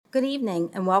Good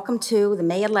evening and welcome to the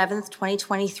May 11th,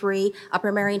 2023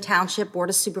 Upper Merion Township Board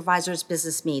of Supervisors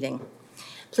Business Meeting.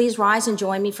 Please rise and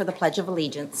join me for the Pledge of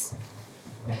Allegiance.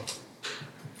 I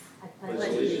pledge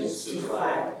allegiance to the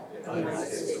flag of the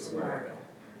United States of America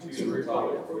and to the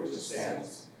republic for which it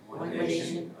stands, one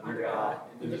nation, under God,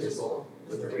 indivisible,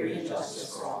 with liberty and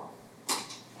justice for all.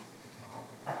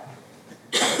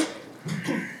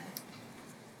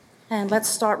 And let's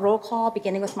start roll call,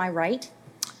 beginning with my right.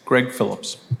 Greg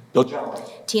Phillips. Bill Jones.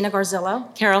 Tina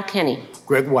Garzillo. Carol Kenny.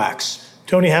 Greg Wax.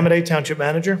 Tony Hamaday, Township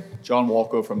Manager. John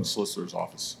Walco from the Solicitor's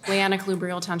Office. Leanna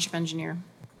Clubriel, Township Engineer.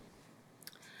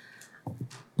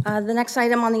 The next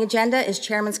item on the agenda is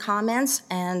Chairman's comments,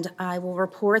 and I will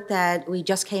report that we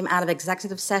just came out of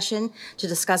executive session to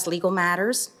discuss legal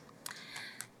matters.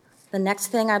 The next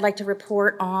thing I'd like to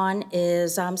report on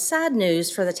is sad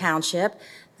news for the township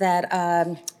that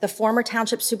the former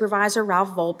township supervisor,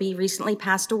 Ralph Volpe, recently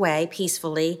passed away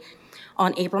peacefully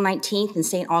on April 19th in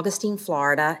St. Augustine,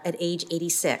 Florida, at age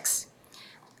 86.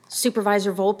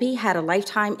 Supervisor Volpe had a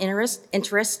lifetime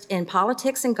interest in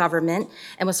politics and government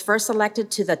and was first elected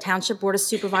to the Township Board of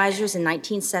Supervisors in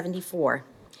 1974.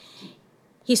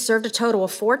 He served a total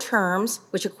of 4 terms,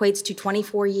 which equates to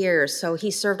 24 years, so he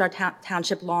served our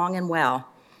township long and well.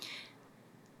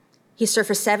 He served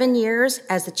for 7 years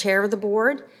as the chair of the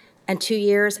board and 2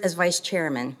 years as vice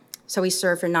chairman. So he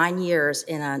served for 9 years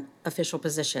in an official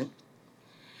position.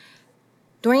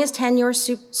 During his tenure,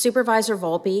 Supervisor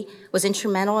Volpe was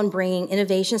instrumental in bringing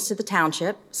innovations to the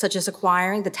township, such as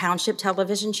acquiring the Township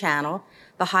Television Channel,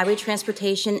 the Highway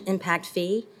Transportation Impact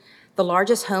Fee, the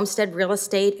largest homestead real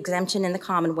estate exemption in the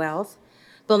Commonwealth,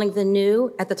 building the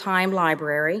new, at the time,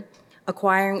 library,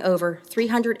 acquiring over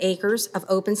 300 acres of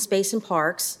open space and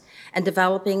parks, and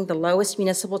developing the lowest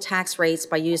municipal tax rates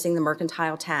by using the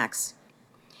mercantile tax.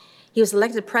 He was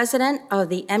elected president of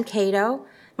the MCATO,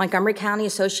 Montgomery County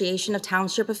Association of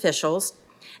Township Officials,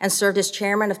 and served as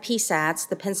chairman of PSATS,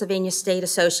 the Pennsylvania State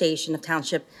Association of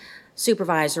Township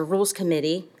Supervisor Rules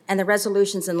Committee, and the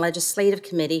Resolutions and Legislative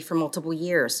Committee for multiple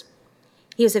years.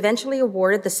 He was eventually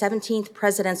awarded the 17th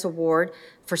President's Award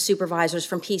for Supervisors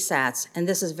from PSATS, and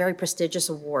this is a very prestigious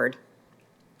award.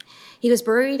 He was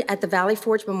buried at the Valley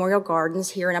Forge Memorial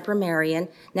Gardens here in Upper Merion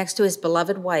next to his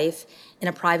beloved wife in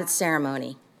a private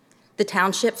ceremony. The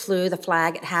township flew the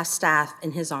flag at half-staff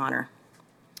in his honor.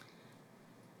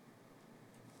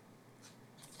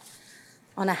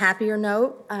 On a happier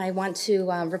note, I want to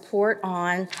report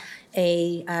on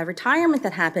a retirement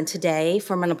that happened today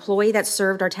from an employee that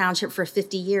served our township for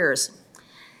 50 years.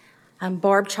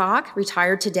 Barb Chalk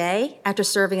retired today after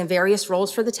serving in various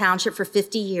roles for the township for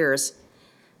 50 years.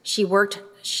 She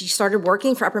started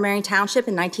working for Upper Merion Township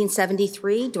in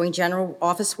 1973, doing general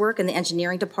office work in the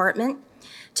engineering department.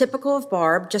 Typical of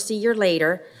Barb, just a year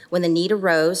later, when the need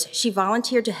arose, she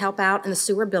volunteered to help out in the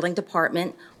sewer billing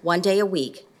department 1 day a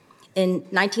week. In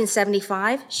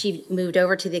 1975, she moved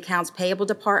over to the accounts payable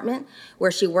department,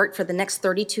 where she worked for the next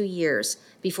 32 years,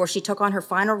 before she took on her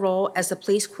final role as the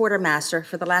police quartermaster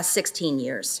for the last 16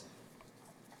 years.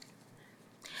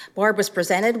 Barb was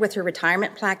presented with her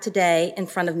retirement plaque today in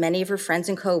front of many of her friends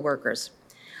and coworkers.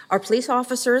 Our police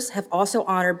officers have also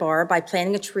honored Barb by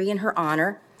planting a tree in her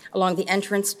honor along the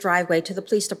entrance driveway to the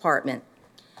police department.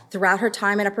 Throughout her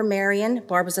time in Upper Merion,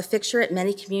 Barb was a fixture at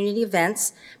many community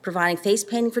events, providing face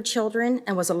painting for children,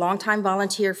 and was a longtime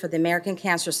volunteer for the American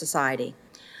Cancer Society.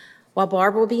 While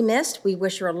Barb will be missed, we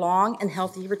wish her a long and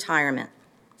healthy retirement.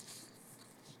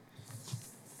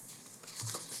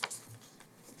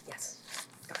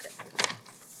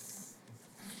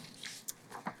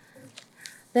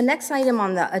 The next item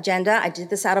on the agenda, I did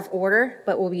this out of order,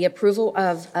 but will be approval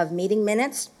of meeting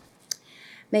minutes.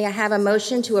 May I have a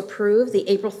motion to approve the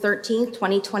April 13th,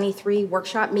 2023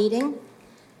 workshop meeting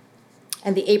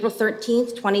and the April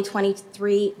 13th,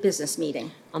 2023 business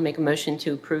meeting? I'll make a motion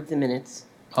to approve the minutes.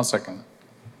 I'll second.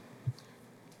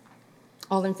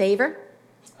 All in favor?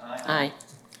 Aye.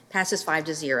 Passes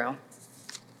 5-0.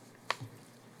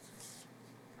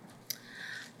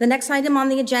 The next item on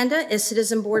the agenda is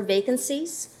citizen board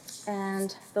vacancies,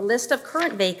 and the list of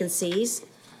current vacancies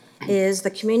is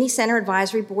the Community Center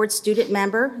Advisory Board student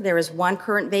member. There is 1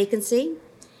 current vacancy.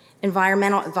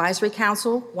 Environmental Advisory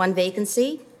Council, 1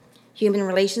 vacancy. Human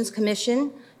Relations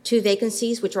Commission, 2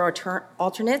 vacancies, which are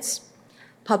alternates.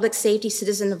 Public Safety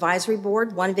Citizen Advisory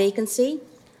Board, 1 vacancy.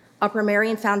 Upper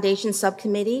Merion Foundation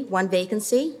Subcommittee, 1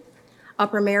 vacancy.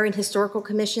 Upper Merion Historical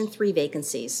Commission, 3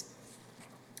 vacancies.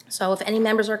 So if any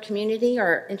members of our community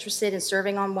are interested in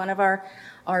serving on one of our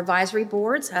advisory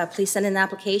boards, please send in an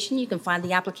application. You can find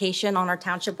the application on our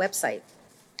township website.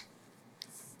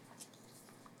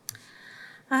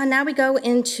 Now we go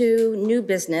into new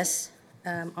business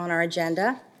on our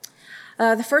agenda.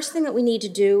 The first thing that we need to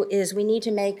do is we need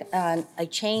to make a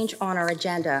change on our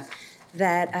agenda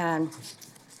that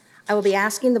I will be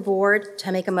asking the board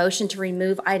to make a motion to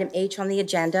remove item H on the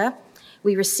agenda.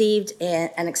 We received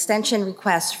an extension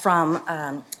request from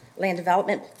land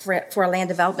development for a land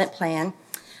development plan.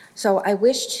 So I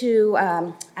wish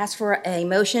to ask for a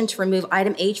motion to remove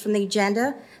item H from the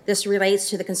agenda. This relates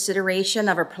to the consideration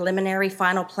of a preliminary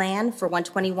final plan for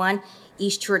 121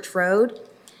 East Church Road.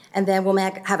 And then we'll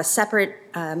have a separate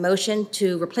motion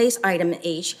to replace item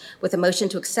H with a motion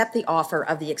to accept the offer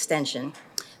of the extension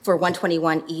for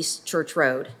 121 East Church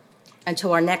Road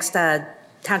until our next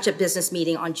township business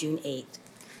meeting on June 8th.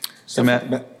 So, go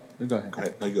ahead. Go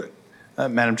ahead, no, good.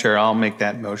 Madam Chair, I'll make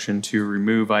that motion to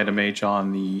remove item H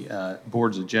on the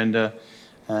board's agenda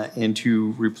and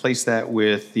to replace that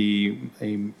with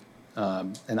an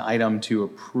item to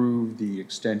approve the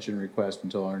extension request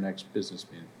until our next business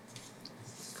meeting.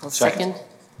 I'll second.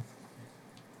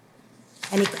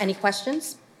 Any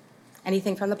questions?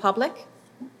 Anything from the public?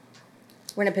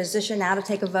 We're in a position now to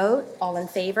take a vote. All in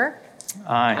favor?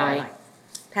 Aye.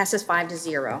 Passes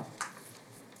 5-0.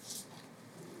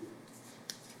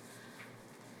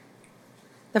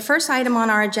 The first item on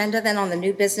our agenda then on the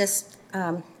new business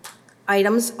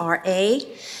items are A,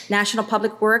 National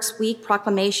Public Works Week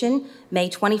Proclamation, May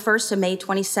 21st to May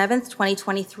 27th,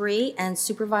 2023, and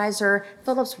Supervisor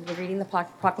Phillips will be reading the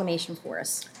proclamation for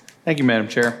us. Thank you, Madam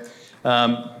Chair.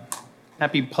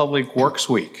 Happy Public Works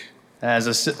Week. As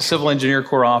a civil engineer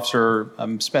corps officer,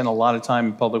 I've spent a lot of time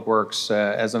in public works.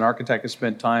 As an architect, I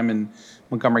spent time in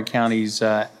Montgomery County's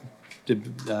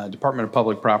Department of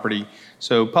Public Property.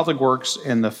 So public works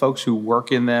and the folks who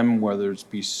work in them, whether it's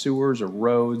be sewers or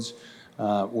roads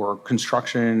or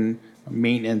construction,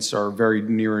 maintenance, are very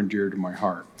near and dear to my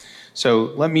heart.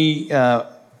 So let me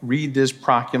read this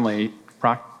proclamation,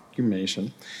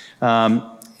 and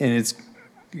it's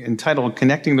entitled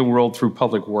Connecting the World Through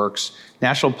Public Works,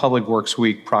 National Public Works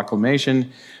Week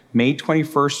Proclamation, May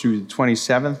 21st through the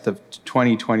 27th of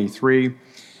 2023.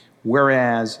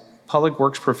 Whereas public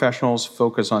works professionals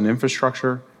focus on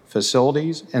infrastructure,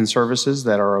 facilities, and services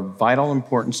that are of vital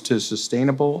importance to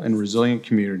sustainable and resilient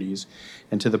communities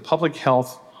and to the public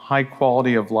health, high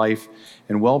quality of life,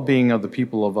 and well-being of the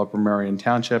people of Upper Merion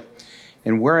Township.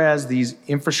 And whereas these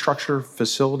infrastructure,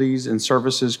 facilities, and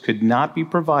services could not be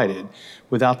provided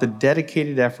without the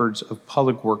dedicated efforts of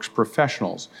public works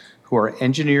professionals who are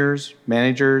engineers,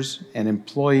 managers, and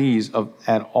employees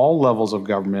at all levels of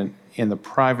government in the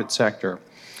private sector,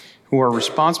 who are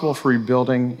responsible for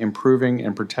rebuilding, improving,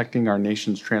 and protecting our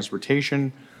nation's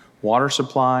transportation, water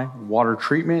supply, water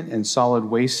treatment, and solid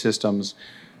waste systems,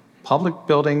 public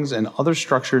buildings, and other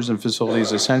structures and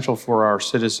facilities essential for our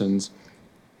citizens.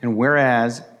 And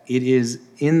whereas it is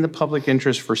in the public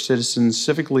interest for citizens,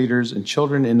 civic leaders, and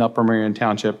children in Upper Merion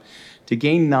Township to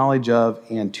gain knowledge of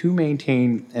and to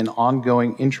maintain an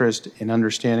ongoing interest and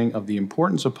understanding of the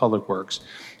importance of public works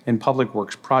and public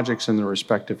works projects in their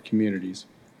respective communities.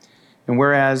 And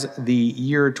whereas the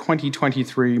year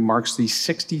 2023 marks the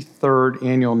 63rd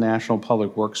Annual National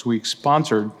Public Works Week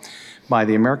sponsored by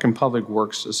the American Public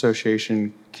Works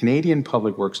Association, Canadian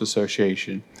Public Works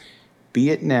Association,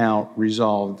 be it now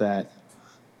resolved that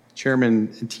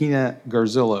Chairman Tina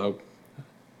Garzillo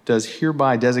does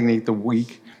hereby designate the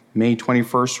week, May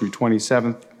 21st through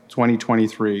 27th,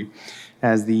 2023,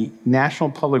 as the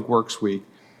National Public Works Week,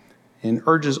 and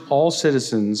urges all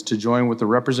citizens to join with the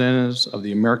representatives of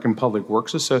the American Public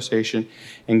Works Association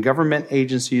and government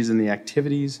agencies in the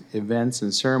activities, events,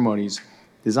 and ceremonies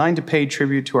designed to pay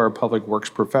tribute to our public works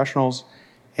professionals,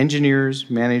 engineers,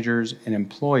 managers, and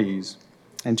employees,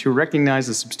 and to recognize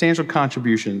the substantial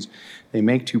contributions they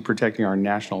make to protecting our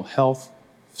national health,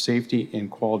 safety, and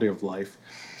quality of life.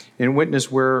 In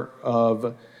witness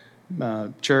whereof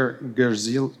Chair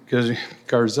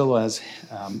Garzilla has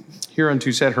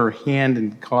hereunto set her hand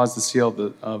and caused the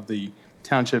seal of the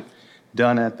township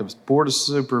done at the Board of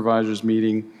Supervisors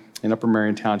meeting in Upper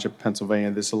Merion Township,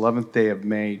 Pennsylvania, this 11th day of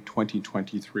May,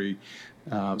 2023,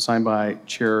 signed by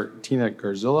Chair Tina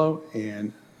Garzillo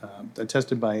and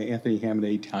attested by Anthony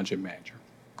Hamaday, Township Manager.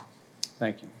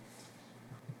 Thank you.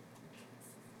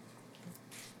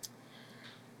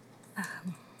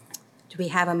 Do we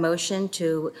have a motion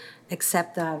to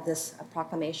accept this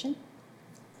proclamation?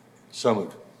 So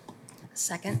moved.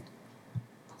 Second?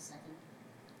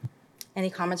 Any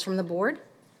comments from the board?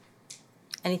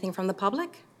 Anything from the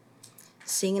public?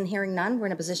 Seeing and hearing none, we're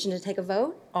in a position to take a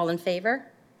vote. All in favor?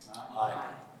 Aye.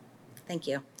 Thank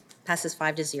you. Passes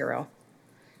 5-0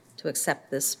 to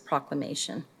accept this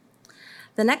proclamation.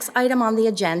 The next item on the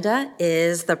agenda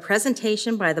is the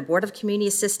presentation by the Board of Community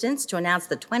Assistants to announce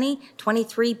the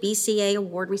 2023 BCA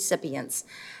Award recipients.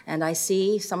 And I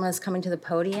see someone is coming to the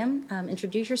podium.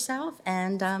 Introduce yourself,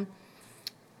 and then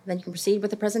you can proceed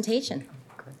with the presentation.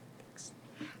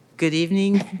 Good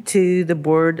evening to the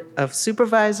Board of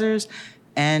Supervisors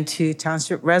and to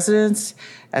Township residents,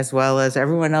 as well as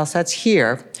everyone else that's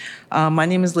here. My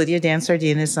name is Lydia Dan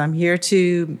Sardinas. I'm here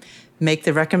to make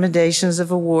the recommendations of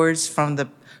awards from the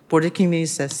Board of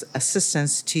Community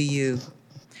Assistants to you.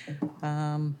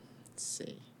 Let's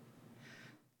see.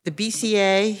 The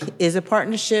BCA is a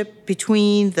partnership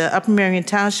between the Upper Merion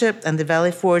Township and the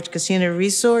Valley Forge Casino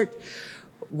Resort.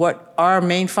 What our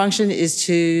main function is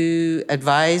to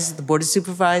advise the Board of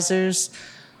Supervisors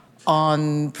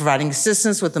on providing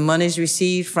assistance with the monies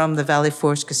received from the Valley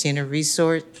Forge Casino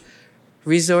Resort.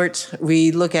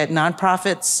 We look at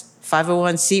nonprofits,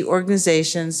 501c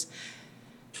organizations,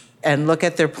 and look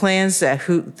at their plans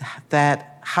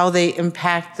how they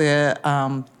impact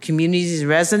the community's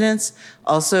residents.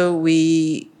 Also,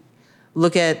 we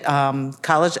look at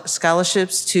college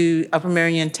scholarships to Upper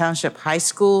Merion Township High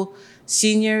School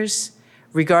seniors,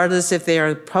 regardless if they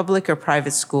are public or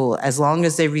private school, as long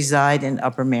as they reside in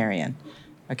Upper Merion.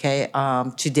 Okay,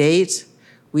 to date,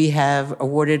 we have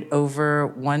awarded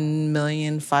over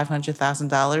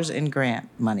 $1,500,000 in grant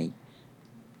money.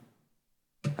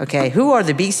 Okay, who are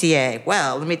the BCA?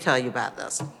 Well, let me tell you about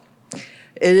this.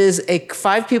 It is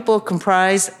 5 people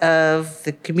comprised of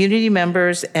the community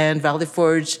members and Valley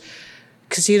Forge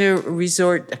Casino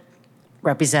Resort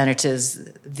representatives.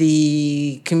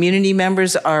 The community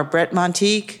members are Brett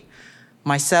Monteque,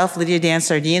 myself, Lydia Dan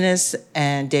Sardinas,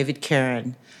 and David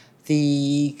Karen.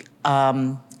 The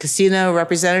casino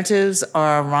representatives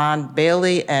are Ron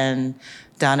Bailey and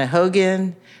Donna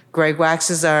Hogan. Greg Wax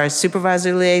is our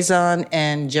supervisor liaison,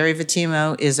 and Jerry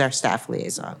Vitimo is our staff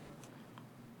liaison.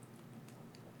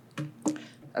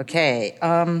 Okay.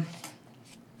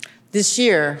 This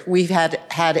year, we've had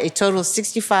a total of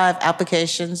 65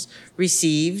 applications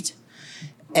received,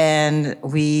 and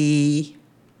we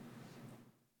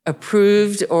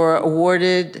approved or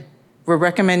awarded, we're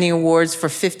recommending awards for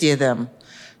 50 of them.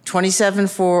 27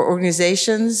 for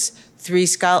organizations, 3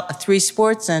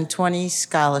 sports, and 20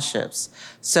 scholarships.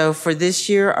 So for this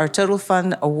year, our total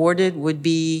fund awarded would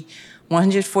be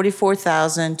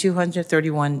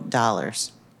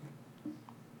 $144,231.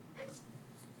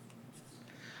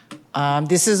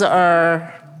 This is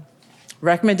our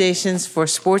recommendations for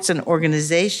sports and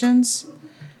organizations.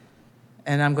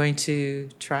 And I'm going to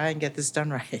try and get this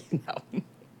done right. No.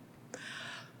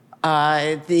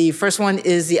 The first one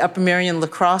is the Upper Merion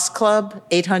Lacrosse Club,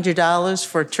 $800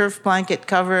 for turf blanket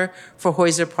cover for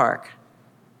Hoyser Park.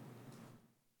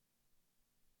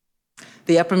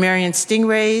 The Upper Merion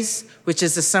Stingrays, which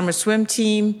is the summer swim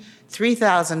team,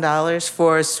 $3,000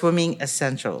 for swimming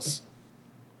essentials.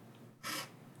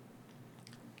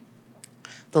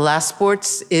 The last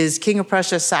sports is King of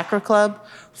Prussia Soccer Club,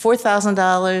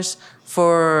 $4,000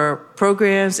 for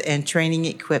programs and training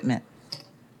equipment.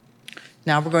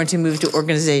 Now we're going to move to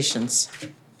organizations.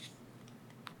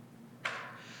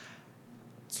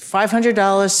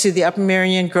 $500 to the Upper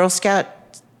Merion Girl Scout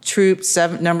Troop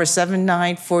number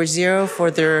 7940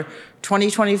 for their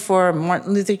 2024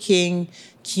 Martin Luther King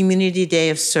Community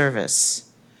Day of Service.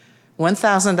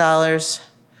 $1,000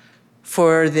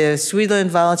 for the Sweetland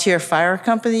Volunteer Fire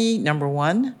Company, number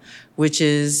 1, which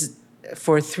is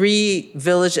for 3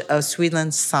 Village of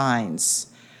Sweetland signs.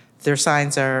 Their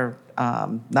signs are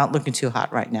not looking too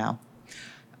hot right now.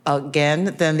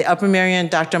 Again, then the Upper Merion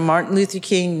Dr. Martin Luther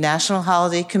King National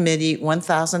Holiday Committee,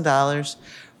 $1,000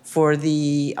 for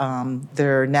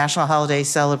their national holiday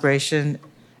celebration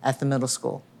at the middle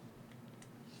school.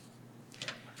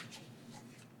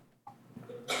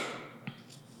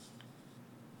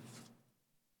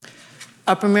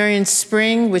 Upper Merion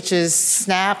Spring, which is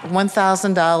SNAP,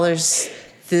 $1,000.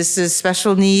 This is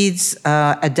special needs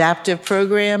adaptive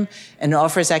program and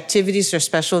offers activities for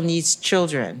special needs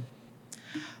children.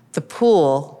 The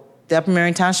pool, the Upper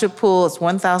Merion Township pool, is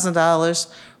 $1,000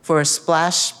 for a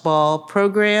splash ball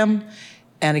program,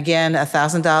 and again,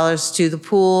 $1,000 to the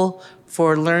pool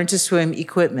for learn to swim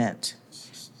equipment.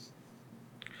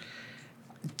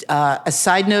 A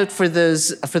side note for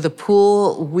the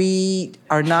pool, we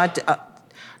are not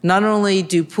only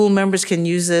do pool members can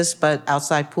use this, but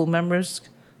outside pool members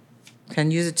can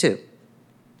use it too.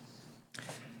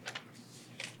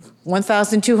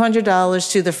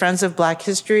 $1,200 to the Friends of Black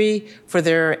History for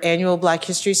their annual Black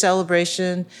History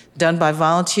celebration done by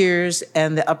volunteers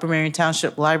and the Upper Merion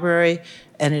Township Library,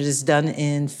 and it is done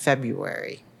in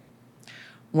February.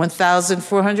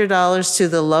 $1,400 to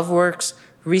the LoveWorks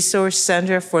Resource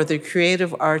Center for the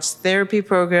Creative Arts Therapy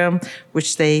Program,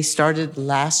 which they started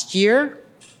last year.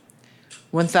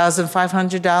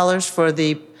 $1,500 for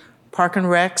the Park and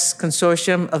Recs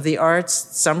Consortium of the Arts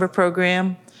Summer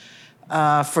Program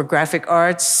for graphic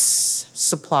arts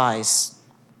supplies.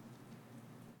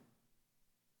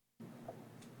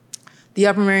 The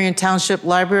Upper Merion Township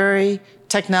Library,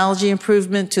 technology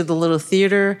improvement to the Little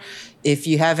Theater. If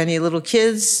you have any little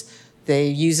kids, they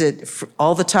use it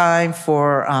all the time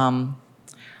for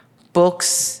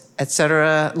books,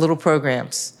 etc., little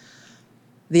programs.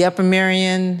 The Upper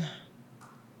Merion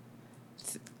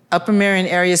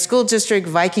Area School District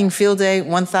Viking Field Day,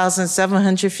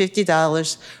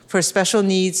 $1,750 for special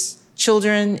needs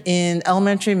children in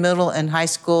elementary, middle, and high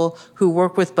school who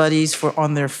work with buddies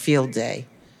on their field day.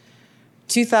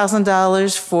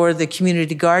 $2,000 for the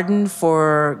community garden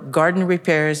for garden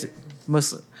repairs,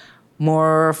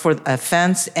 more for a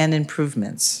fence and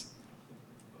improvements.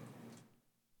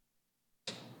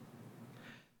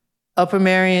 Upper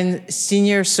Merion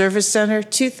Senior Service Center,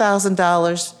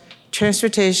 $2,000,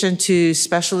 transportation to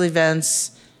special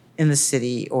events in the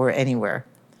city or anywhere.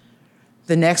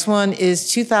 The next one is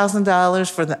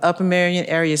 $2,000 for the Upper Merion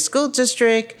Area School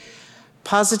District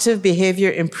Positive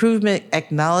Behavior Improvement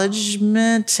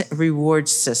Acknowledgement Reward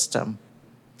System.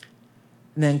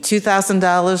 And then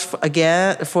 $2,000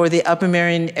 again for the Upper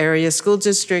Merion Area School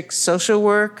District Social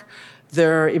Work,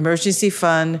 their emergency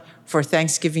fund for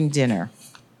Thanksgiving dinner.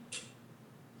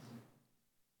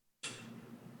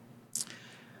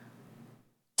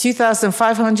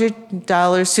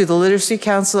 $2,500 to the Literacy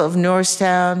Council of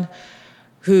Norristown,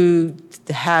 who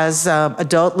has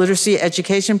adult literacy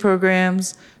education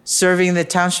programs serving the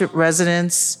township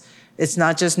residents. It's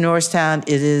not just Norristown,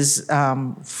 it is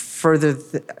further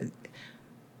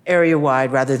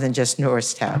area-wide rather than just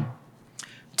Norristown.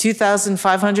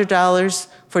 $2,500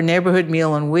 for Neighborhood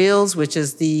Meal on Wheels, which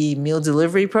is the meal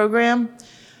delivery program.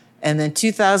 And then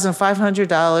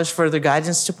 $2,500 for the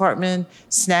guidance department,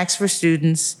 snacks for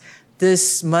students.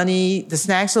 This money, the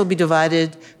snacks will be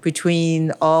divided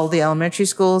between all the elementary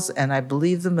schools and I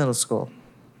believe the middle school.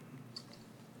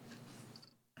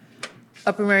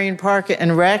 Upper Merion Park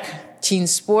and Rec, Teen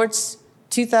Sports,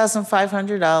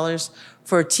 $2,500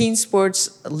 for Teen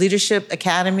Sports Leadership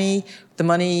Academy. The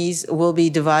monies will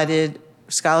be divided,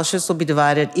 scholarships will be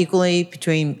divided equally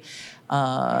between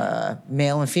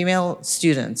male and female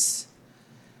students.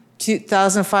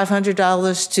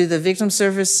 $2,500 to the Victim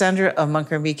Service Center of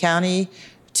Montgomery County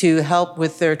to help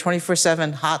with their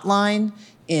 24/7 hotline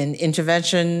in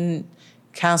intervention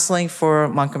counseling for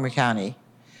Montgomery County.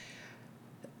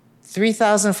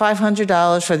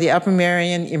 $3,500 for the Upper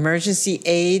Merion Emergency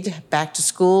Aid Back to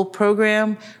School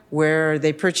program, where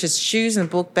they purchase shoes and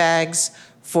book bags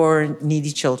for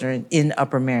needy children in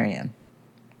Upper Merion.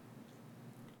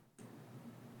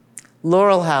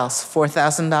 Laurel House,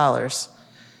 $4,000.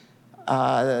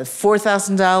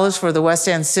 $4,000 for the West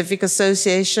End Civic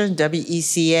Association,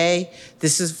 WECA.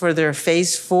 This is for their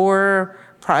Phase 4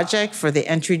 project for the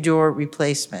entry door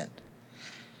replacement.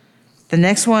 The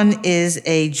next one is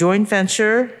a joint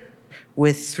venture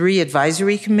with 3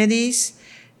 advisory committees,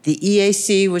 the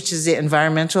EAC, which is the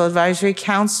Environmental Advisory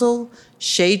Council,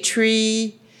 Shade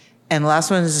Tree, and the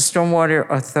last one is the Stormwater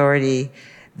Authority.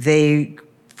 They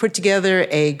put together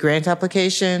a grant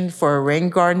application for a rain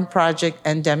garden project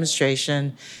and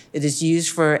demonstration. It is used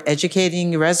for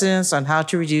educating residents on how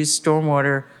to reduce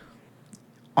stormwater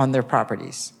on their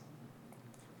properties.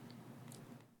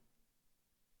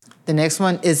 The next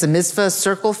one is the Mitzvah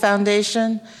Circle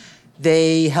Foundation.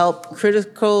 They help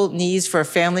critical needs for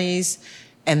families,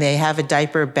 and they have a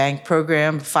diaper bank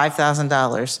program,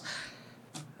 $5,000.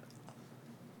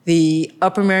 The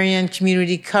Upper Merion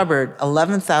Community Cupboard,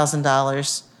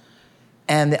 $11,000.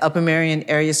 And the Upper Merion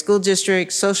Area School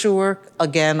District Social Work,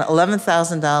 again,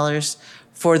 $11,000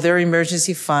 for their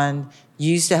emergency fund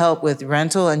used to help with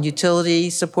rental and utility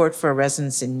support for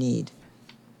residents in need.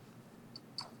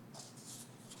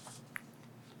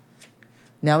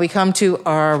 Now we come to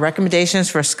our recommendations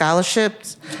for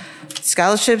scholarships.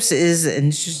 Scholarships is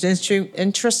an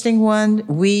interesting one.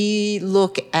 We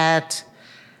look at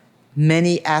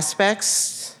many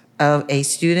aspects of a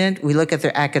student. We look at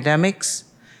their academics,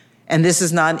 and this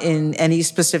is not in any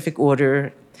specific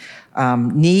order.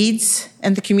 Needs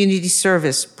and the community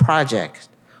service project.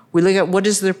 We look at what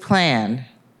is their plan.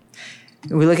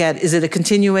 We look at, is it a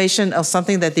continuation of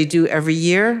something that they do every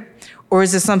year? Or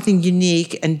is it something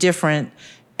unique and different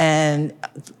and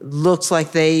looks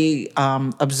like they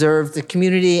observed the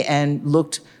community and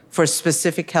looked for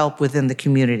specific help within the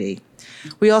community?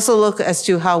 We also look as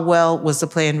to how well was the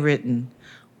plan written.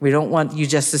 We don't want you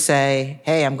just to say,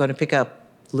 hey, I'm going to pick up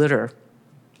litter.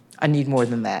 I need more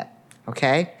than that,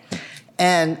 okay?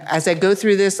 And as I go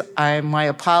through this, my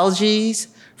apologies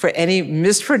for any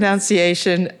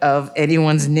mispronunciation of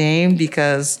anyone's name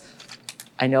because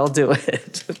I know I'll do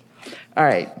it. All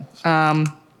right.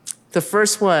 The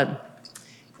first one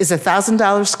is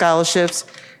 $1,000 scholarships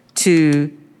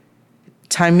to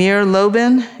Tamir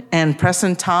Lobin and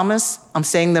Preston Thomas. I'm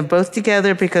saying them both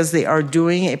together because they are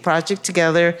doing a project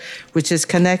together, which is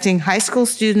connecting high school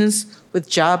students with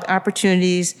job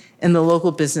opportunities in the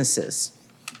local businesses.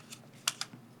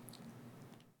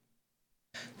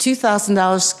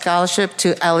 $2,000 scholarship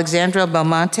to Alexandra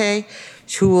Belmonte,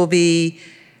 who will be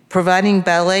providing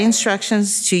ballet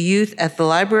instructions to youth at the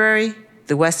library,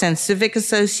 the West End Civic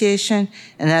Association,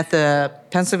 and at the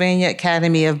Pennsylvania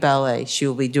Academy of Ballet. She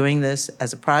will be doing this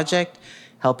as a project,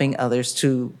 helping others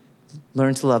to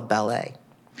learn to love ballet.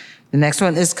 The next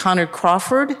one is Connor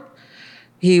Crawford.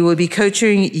 He will be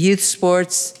coaching youth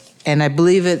sports, and I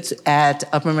believe it's at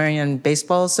Upper Merion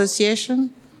Baseball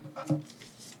Association.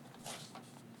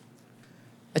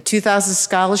 A $2,000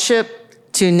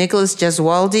 scholarship to Nicholas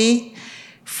Gesualdi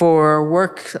for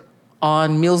work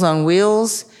on Meals on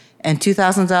Wheels, and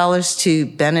 $2,000 to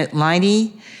Bennett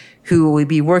Liney, who will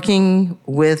be working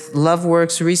with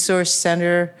LoveWorks Resource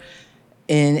Center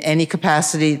in any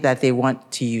capacity that they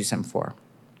want to use him for.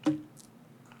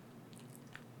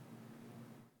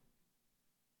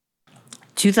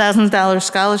 $2,000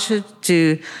 scholarship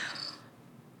to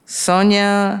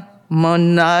Sonia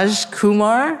Monaj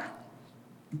Kumar.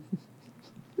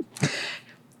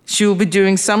 She will be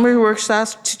doing summer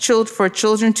workshops for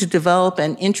children to develop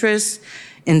an interest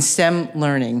in STEM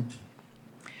learning.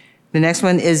 The next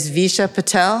one is Visha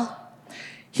Patel.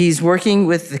 He's working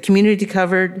with the community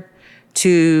covered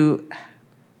to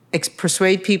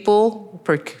persuade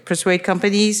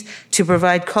companies to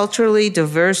provide culturally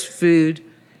diverse food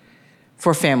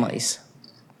for families.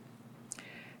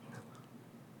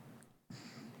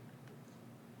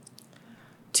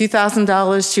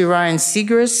 $2,000 to Ryan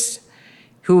Segrist,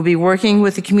 who will be working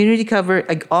with the community cover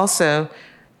also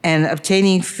and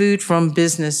obtaining food from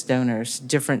business donors,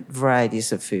 different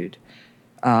varieties of food,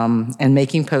 and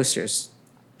making posters.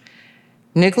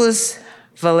 Nicholas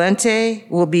Valente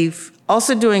will be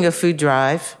also doing a food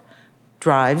drives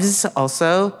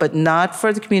also, but not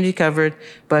for the community covered,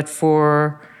 but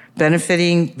for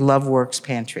benefiting LoveWorks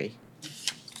Pantry.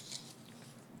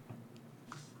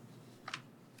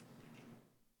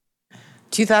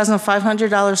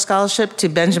 $2,500 scholarship to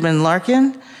Benjamin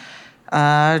Larkin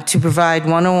to provide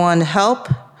one-on-one help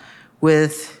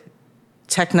with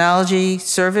technology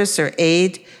service or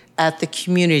aid at the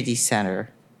community center.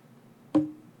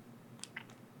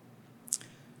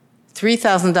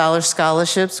 $3,000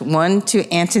 scholarships, one to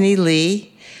Anthony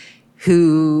Lee,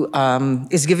 who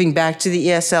is giving back to the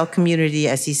ESL community,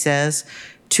 as he says,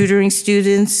 tutoring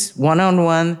students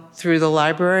one-on-one through the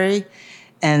library,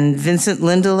 and Vincent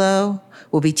Lindelow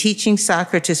will be teaching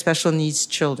soccer to special needs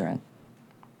children.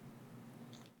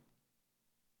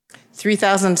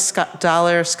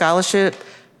 $3,000 scholarship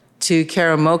to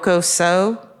Karamoko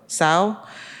Sao.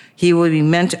 He will be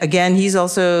again, he's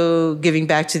also giving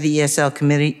back to the ESL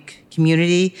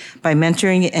community by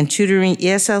mentoring and tutoring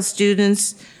ESL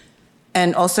students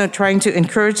and also trying to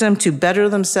encourage them to better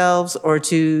themselves or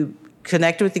to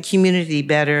connect with the community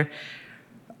better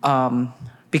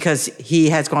because he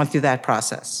has gone through that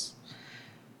process.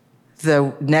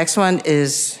 The next one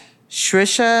is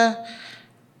Shrisha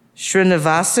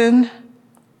Srinivasan,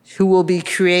 who will be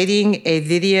creating a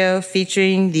video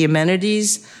featuring the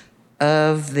amenities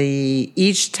of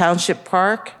each township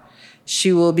park.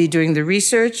 She will be doing the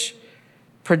research,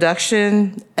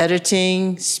 production,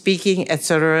 editing, speaking,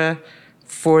 etc.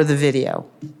 for the video.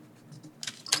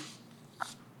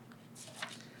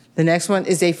 The next one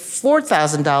is a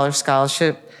 $4,000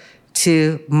 scholarship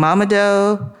to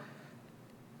Mamadou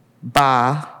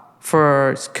Ba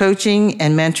for coaching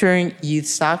and mentoring youth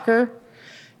soccer.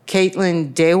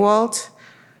 Caitlin Daywalt,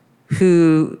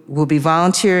 who will be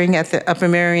volunteering at the Upper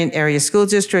Merion Area School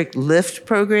District LIFT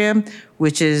program,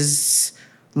 which is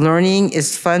Learning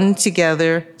is Fun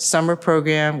Together summer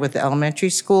program with the elementary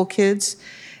school kids.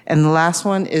 And the last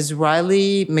one is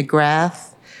Riley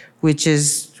McGrath,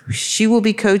 she will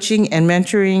be coaching and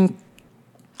mentoring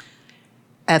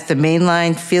at the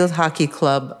Mainline Field Hockey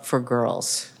Club for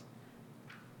girls.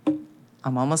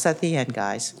 I'm almost at the end,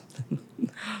 guys.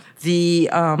 The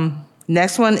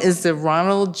next one is the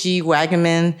Ronald G.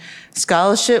 Wagaman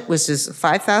Scholarship, which is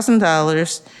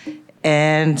 $5,000.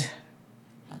 And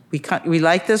we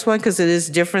like this one because it is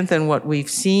different than what we've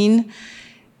seen.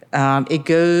 It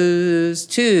goes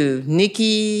to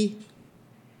Nikki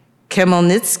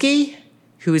Kemelnitsky,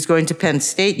 who is going to Penn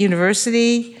State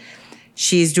University.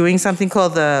 She's doing something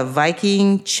called the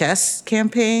Viking Chess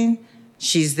Campaign.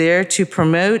 She's there to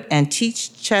promote and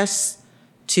teach chess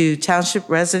to township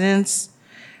residents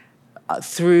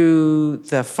through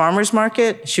the farmers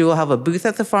market. She will have a booth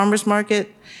at the farmers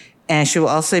market, and she will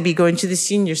also be going to the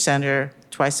senior center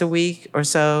twice a week or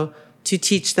so to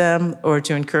teach them or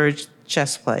to encourage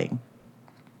chess playing.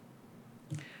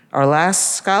 Our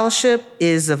last scholarship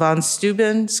is the Von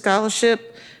Steuben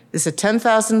Scholarship. It's a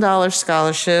 $10,000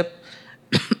 scholarship.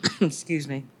 Excuse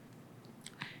me.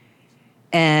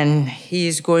 And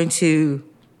he's going to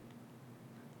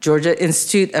Georgia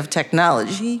Institute of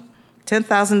Technology,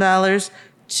 $10,000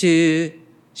 to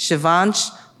Shivansh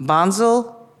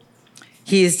Bansal.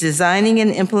 He is designing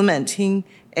and implementing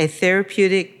a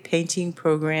therapeutic painting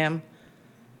program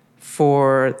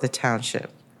for the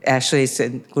township. Actually, it's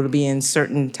going to be in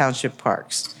certain township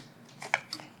parks.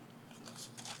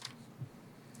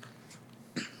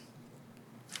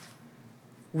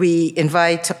 We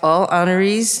invite all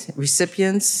honorees,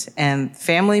 recipients, and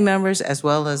family members, as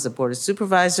well as the Board of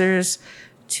Supervisors,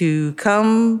 to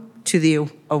come to the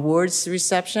awards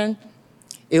reception.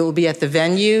 It will be at the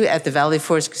venue at the Valley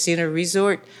Forge Casino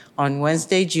Resort on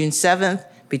Wednesday, June 7th,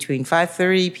 between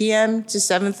 5:30 p.m. to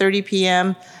 7:30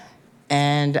 p.m.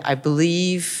 And I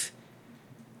believe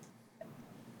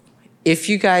if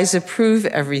you guys approve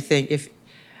everything, if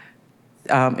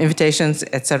invitations,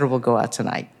 et cetera, will go out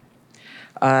tonight.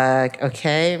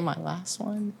 Okay, my last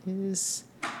one is,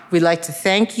 we'd like to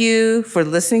thank you for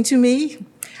listening to me.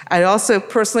 I also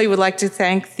personally would like to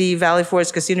thank the Valley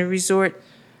Forge Casino Resort.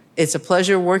 It's a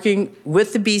pleasure working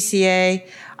with the BCA.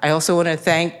 I also want to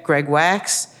thank Greg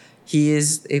Wax. He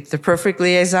is the perfect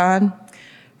liaison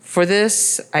for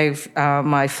this.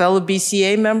 My fellow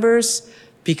BCA members,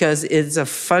 because it's a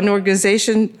fun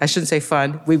organization. I shouldn't say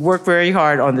fun. We work very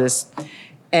hard on this.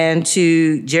 And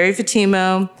to Jerry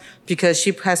Fatimo, because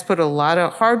she has put a lot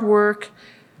of hard work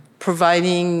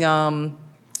providing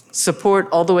support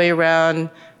all the way around,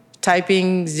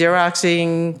 typing,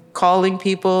 Xeroxing, calling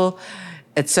people,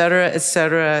 et cetera, et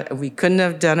cetera. We couldn't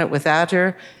have done it without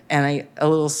her. And a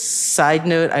little side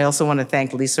note, I also want to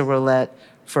thank Lisa Roulette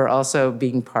for also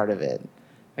being part of it.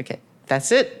 Okay,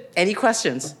 that's it. Any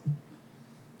questions?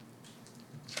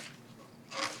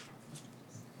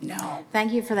 No.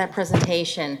 Thank you for that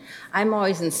presentation. I'm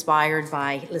always inspired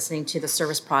by listening to the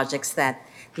service projects that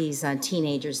these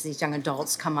teenagers, these young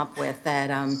adults come up with, that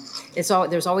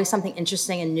there's always something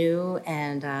interesting and new,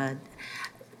 and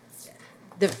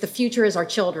the future is our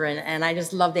children, and I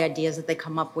just love the ideas that they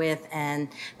come up with, and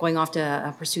going off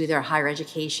to pursue their higher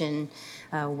education,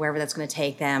 wherever that's going to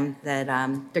take them, that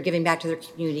they're giving back to their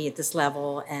community at this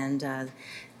level, and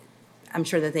I'm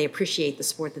sure that they appreciate the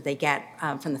support that they get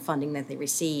from the funding that they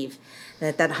receive.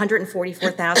 That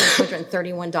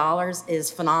 $144,231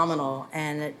 is phenomenal,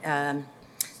 and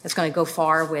it's going to go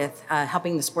far with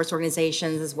helping the sports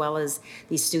organizations as well as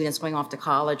these students going off to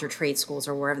college or trade schools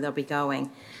or wherever they'll be going.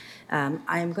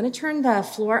 I'm going to turn the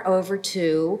floor over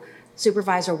to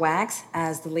Supervisor Wax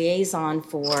as the liaison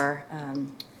for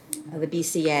the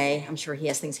BCA. I'm sure he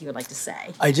has things he would like to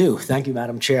say. I do. Thank you,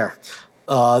 Madam Chair.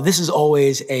 This is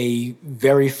always a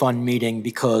very fun meeting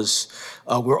because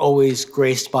we're always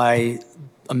graced by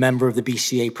a member of the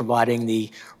BCA providing the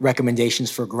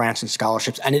recommendations for grants and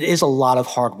scholarships. And it is a lot of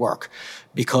hard work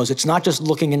because it's not just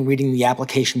looking and reading the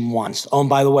application once. Oh, and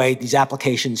by the way, these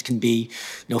applications can be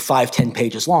 5, 10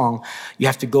 pages long. You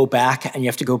have to go back and you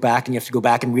have to go back and you have to go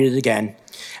back and read it again.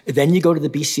 Then you go to the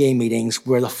BCA meetings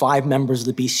where the 5 members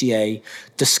of the BCA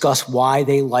discuss why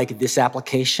they like this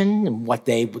application and what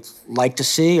they would like to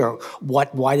see, or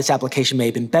why this application may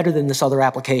have been better than this other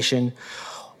application,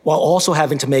 while also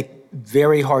having to make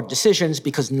very hard decisions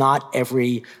because not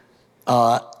every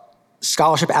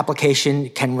scholarship application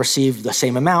can receive the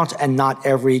same amount and not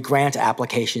every grant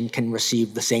application can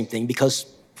receive the same thing, because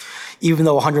even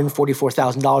though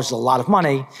 $144,000 is a lot of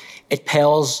money, it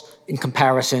pales in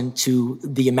comparison to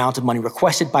the amount of money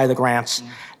requested by the grants,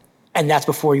 and that's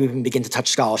before you even begin to touch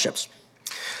scholarships.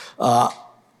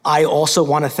 I also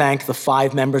want to thank the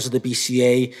 5 members of the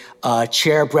BCA,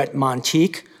 Chair Brett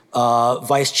Monteith,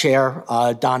 Vice Chair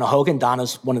Donna Hogan.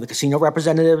 Donna's one of the casino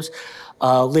representatives.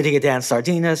 Lydia Dan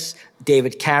Sardinas,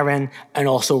 David Karen, and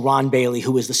also Ron Bailey,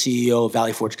 who is the CEO of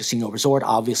Valley Forge Casino Resort,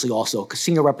 obviously also a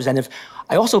casino representative.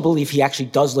 I also believe he actually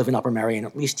does live in Upper Merion,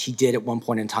 at least he did at one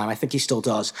point in time. I think he still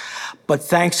does. But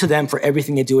thanks to them for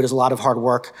everything they do. It is a lot of hard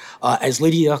work. As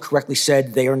Lydia correctly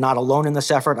said, they are not alone in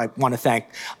this effort. I want to thank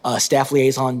staff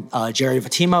liaison Jerry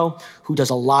Vitimo, who does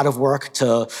a lot of work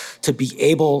to be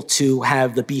able to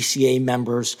have the BCA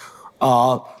members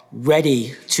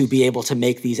ready to be able to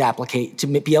make these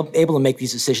be able to make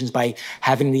these decisions by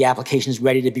having the applications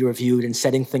ready to be reviewed and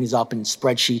setting things up in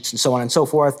spreadsheets and so on and so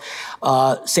forth.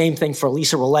 Same thing for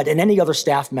Lisa Roulette and any other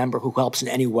staff member who helps in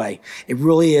any way. It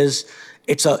really is,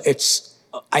 it's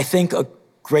I think a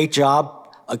great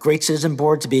job, a great citizen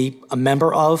board to be a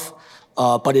member of,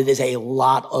 but it is a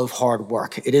lot of hard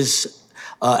work. It is,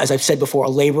 as I've said before, a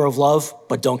labor of love,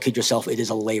 but don't kid yourself, it is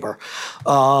a labor.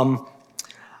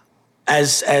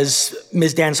 As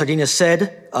Ms. Dan Sardinas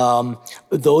said,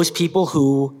 those people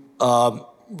who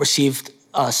received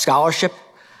scholarships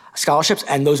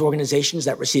and those organizations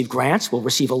that receive grants will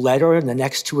receive a letter in the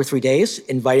next 2 or 3 days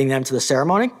inviting them to the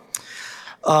ceremony.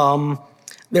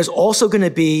 There's also going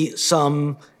to be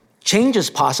some changes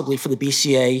possibly for the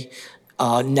BCA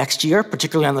next year,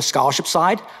 particularly on the scholarship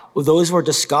side. Those were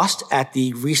discussed at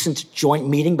the recent joint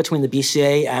meeting between the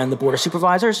BCA and the Board of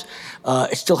Supervisors.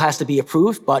 It still has to be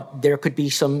approved, but there could be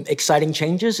some exciting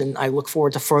changes, and I look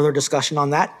forward to further discussion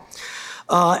on that.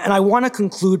 And I want to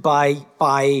conclude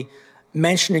by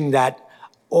mentioning that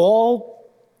all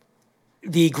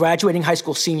the graduating high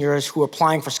school seniors who are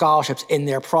applying for scholarships in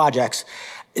their projects,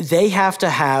 they have to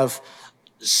have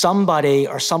somebody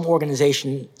or some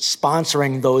organization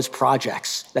sponsoring those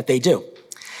projects that they do.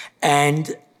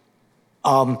 And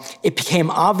it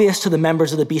became obvious to the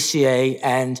members of the BCA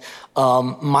and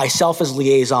myself as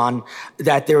liaison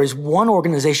that there is one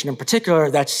organization in particular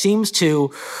that seems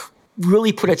to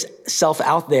really put itself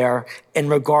out there in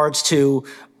regards to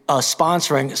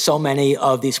sponsoring so many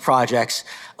of these projects,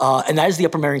 and that is the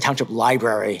Upper Merion Township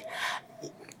Library.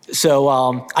 So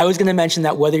I was going to mention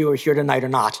that whether you were here tonight or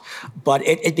not, but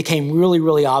it became really,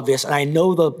 really obvious. And I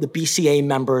know the BCA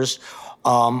members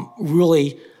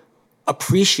really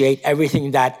appreciate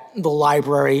everything that the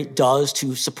library does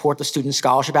to support the student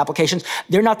scholarship applications.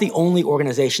 They're not the only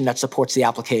organization that supports the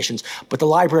applications, but the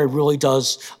library really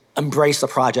does embrace the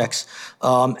projects.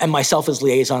 And myself as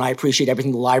liaison, I appreciate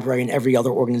everything the library and every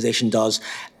other organization does.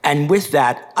 And with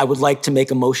that, I would like to make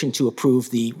a motion to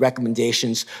approve the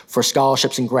recommendations for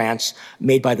scholarships and grants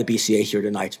made by the BCA here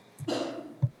tonight.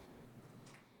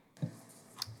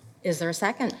 Is there a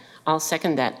second? I'll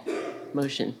second that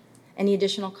motion. Any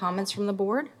additional comments from the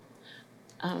board?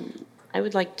 I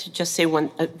would like to just say one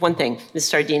thing, Ms.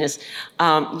 Sardinas.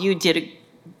 You did a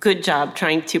good job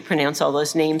trying to pronounce all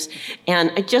those names.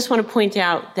 And I just want to point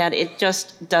out that it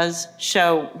just does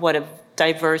show what a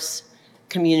diverse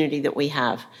community that we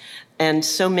have. And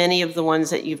so many of the ones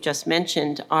that you've just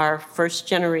mentioned are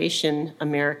first-generation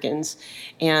Americans,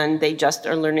 and they just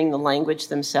are learning the language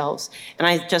themselves. And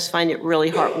I just find it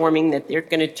really heartwarming that they're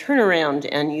going to turn around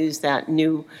and use that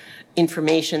new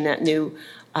information, that new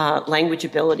language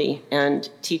ability, and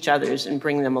teach others and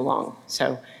bring them along.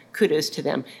 So kudos to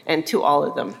them and to all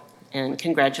of them. And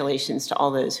congratulations to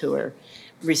all those who are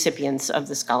recipients of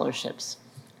the scholarships.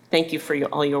 Thank you for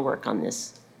all your work on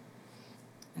this.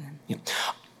 Yeah.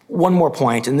 One more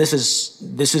point, and this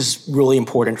is really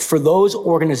important. For those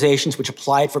organizations which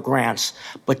applied for grants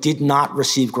but did not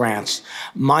receive grants,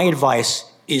 my advice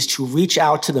is to reach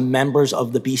out to the members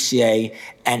of the BCA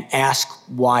and ask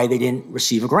why they didn't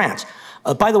receive a grant.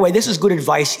 By the way, this is good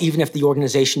advice even if the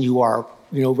organization you are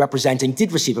representing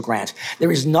did receive a grant.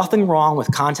 There is nothing wrong with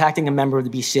contacting a member of the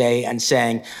BCA and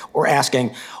saying or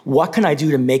asking, what can I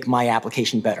do to make my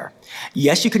application better?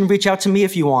 Yes, you can reach out to me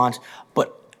if you want,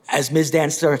 but as Ms. Dan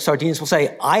Sardinas will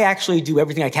say, I actually do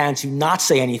everything I can to not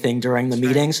say anything during the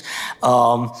meetings.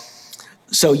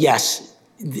 So yes,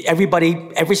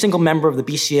 every single member of the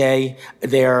BCA,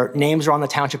 their names are on the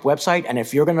township website, and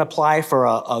if you're going to apply for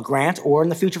a grant or in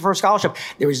the future for a scholarship,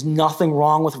 there is nothing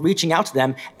wrong with reaching out to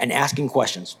them and asking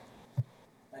questions.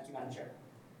 Thank you, Madam Chair.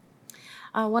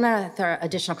 One other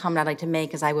additional comment I'd like to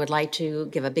make is I would like to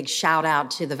give a big shout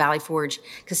out to the Valley Forge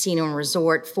Casino and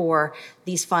Resort for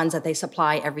these funds that they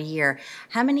supply every year.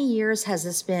 How many years has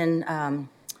this been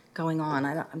going on?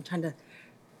 I'm trying to...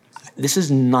 This is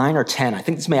 9 or 10. I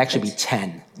think this may actually be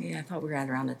 10. Yeah, I thought we were at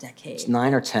around a decade. It's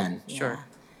 9 or 10. Yeah. Sure.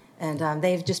 And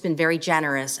they've just been very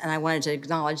generous, and I wanted to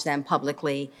acknowledge them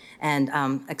publicly and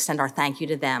extend our thank you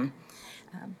to them.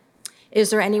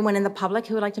 Is there anyone in the public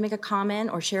who would like to make a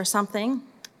comment or share something?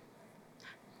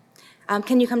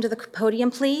 Can you come to the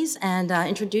podium, please, and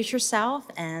introduce yourself?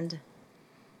 And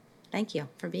thank you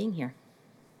for being here.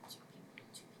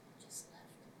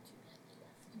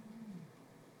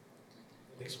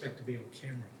 Expect to be on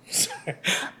camera.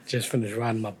 Just finished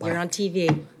riding my bike. You're on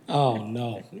TV. Oh,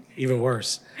 no, even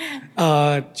worse.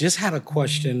 Just had a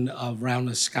question around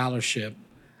the scholarship.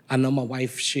 I know my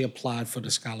wife, she applied for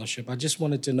the scholarship. I just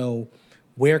wanted to know,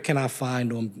 where can I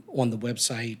find on the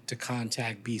website to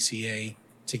contact BCA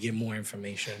to get more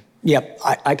information? Yep,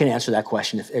 I can answer that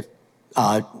question if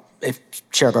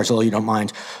Chair Garzillo, you don't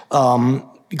mind.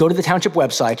 Go to the township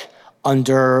website.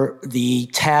 Under the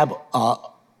tab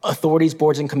Authorities,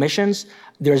 Boards, and Commissions,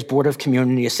 there's Board of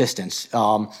Community Assistance.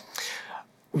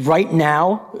 Right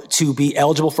now, to be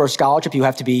eligible for a scholarship, you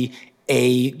have to be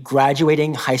a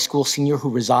graduating high school senior who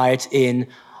resides in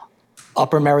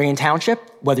Upper Merion Township,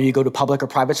 whether you go to public or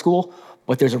private school.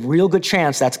 But there's a real good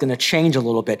chance that's going to change a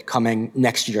little bit coming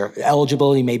next year.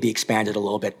 Eligibility may be expanded a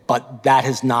little bit, but that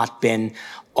has not been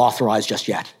authorized just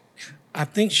yet. I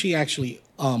think she actually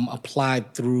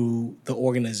applied through the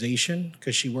organization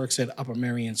because she works at Upper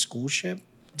Merion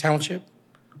Township.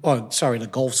 Oh, sorry, the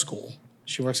golf school.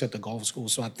 She works at the golf school,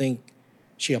 so I think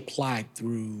she applied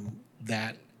through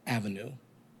that avenue.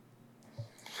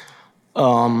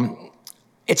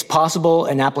 It's possible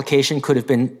an application could have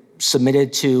been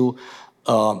submitted to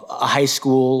a high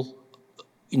school,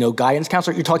 guidance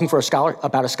counselor. You're talking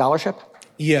about a scholarship?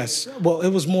 Yes. Well, it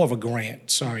was more of a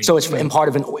grant. Sorry. So it's part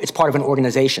of an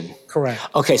organization. Correct.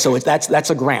 Okay, so that's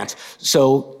a grant.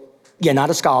 So yeah,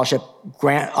 not a scholarship.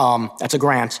 Grant. That's a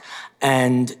grant,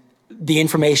 and the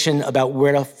information about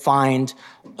where to find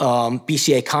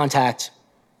BCA contact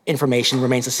information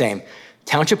remains the same.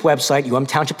 Township website,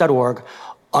 umtownship.org.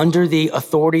 Under the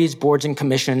Authorities, Boards, and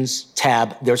Commissions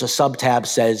tab, there's a sub-tab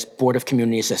says Board of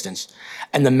Community Assistance.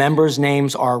 And the members'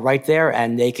 names are right there,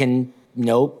 and they can,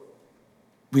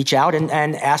 reach out and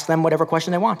ask them whatever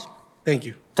question they want. Thank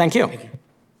you. Thank you. Thank you.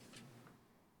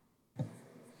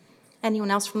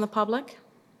 Anyone else from the public?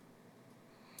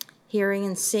 Hearing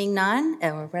and seeing none,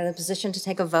 we're in a position to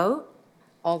take a vote.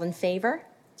 All in favor?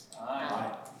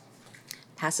 Aye.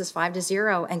 Passes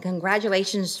 5-0, and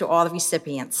congratulations to all the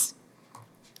recipients.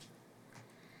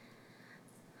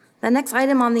 The next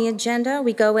item on the agenda,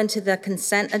 we go into the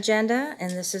consent agenda,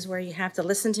 and this is where you have to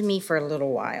listen to me for a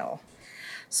little while.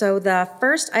 So the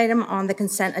first item on the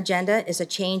consent agenda is a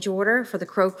change order for the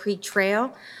Crow Creek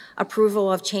Trail, approval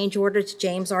of change order to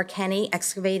James R. Kenny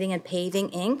Excavating and Paving,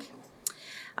 Inc.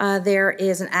 There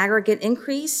is an aggregate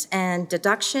increase and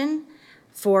deduction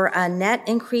for a net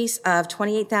increase of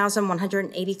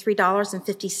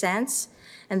 $28,183.50,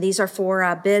 and these are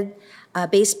for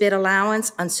base bid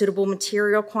allowance, unsuitable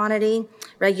material quantity,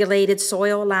 regulated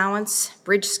soil allowance,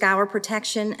 bridge scour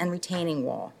protection, and retaining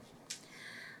wall.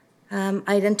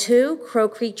 Item 2, Crow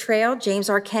Creek Trail, James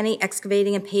R. Kenny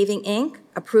Excavating and Paving, Inc.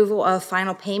 Approval of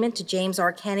final payment to James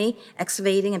R. Kenny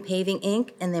Excavating and Paving, Inc.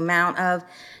 in the amount of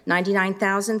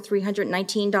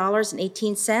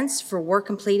 $99,319.18 for work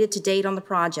completed to date on the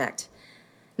project.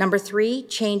 Number 3,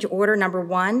 change order number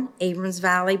 1, Abrams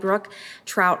Valley Brook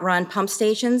Trout Run Pump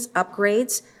Stations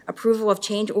upgrades. Approval of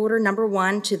change order number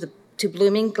 1 to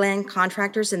Blooming Glen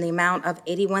Contractors in the amount of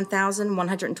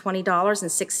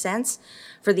 $81,120.06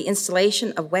 for the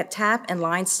installation of wet tap and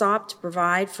line stop to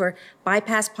provide for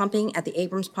bypass pumping at the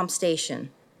Abrams Pump Station.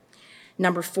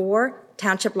 Number 4,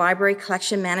 Township Library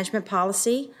Collection Management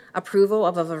Policy. Approval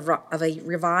of a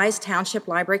revised Township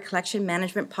Library Collection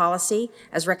Management Policy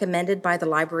as recommended by the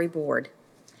Library Board.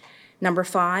 Number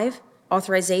 5,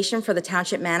 authorization for the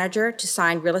Township Manager to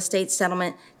sign real estate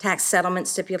tax settlement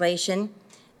stipulation.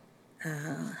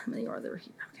 How many are there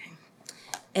here? Okay.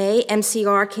 A,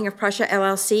 MCR King of Prussia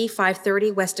LLC, 530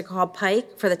 West DeKalb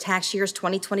Pike for the tax years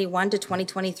 2021 to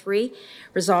 2023,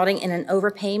 resulting in an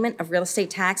overpayment of real estate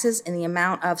taxes in the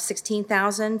amount of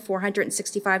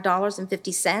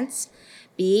 $16,465.50.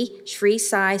 B, Sri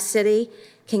Sai City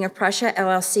King of Prussia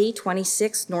LLC,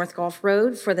 26 North Gulf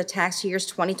Road for the tax years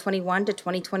 2021 to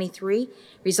 2023,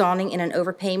 resulting in an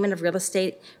overpayment of real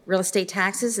estate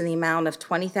taxes in the amount of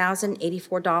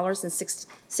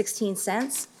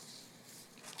 $20,084.16.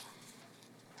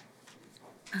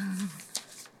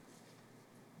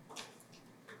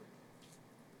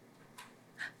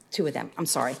 Two of them, I'm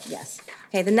sorry, yes.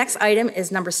 Okay, the next item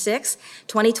is number 6,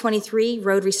 2023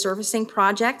 Road Resurfacing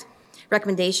Project.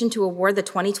 Recommendation to award the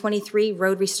 2023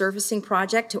 road resurfacing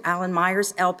project to Allen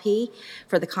Myers LP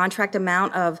for the contract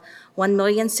amount of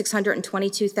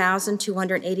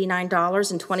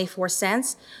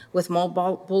 $1,622,289.24, with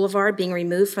Mole Boulevard being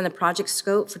removed from the project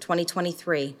scope for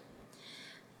 2023.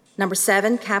 Number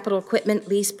 7, capital equipment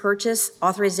lease purchase,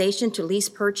 authorization to lease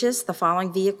purchase the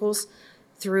following vehicles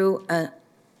through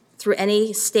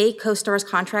any state CoStarz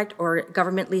contract or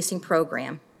government leasing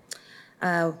program.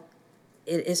 It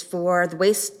is for the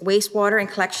wastewater and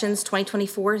collections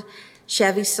 2024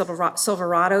 Chevy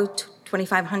Silverado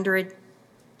 2500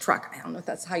 truck. I don't know if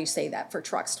that's how you say that for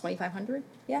trucks, 2500?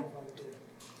 Yeah?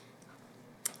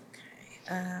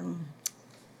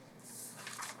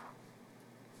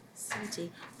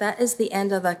 That is the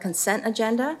end of the consent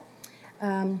agenda.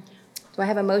 Do I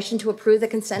have a motion to approve the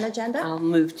consent agenda? I'll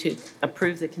move to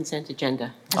approve the consent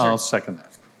agenda. I'll second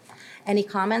that. Any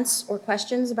comments or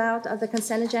questions about the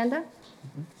consent agenda?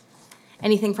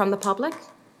 Anything from the public?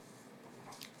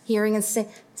 Hearing and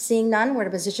seeing none, we're in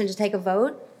a position to take a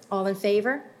vote. All in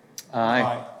favor?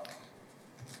 Aye.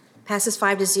 Passes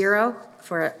 5-0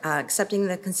 for accepting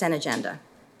the consent agenda.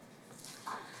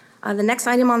 The next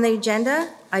item on the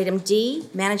agenda, item D,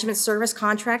 management service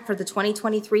contract for the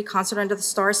 2023 Concert Under the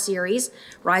Stars series,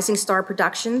 Rising Star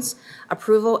Productions.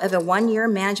 Approval of a one-year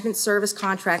management service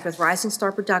contract with Rising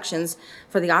Star Productions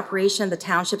for the operation of the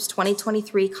township's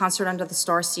 2023 Concert Under the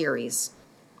Stars series.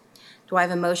 Do I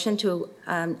have a motion to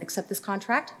accept this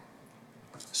contract?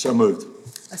 So moved.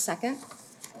 A second?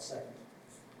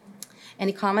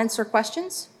 Any comments or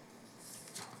questions?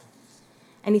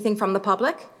 Anything from the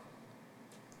public?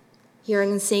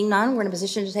 Hearing and seeing none, we're in a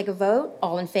position to take a vote.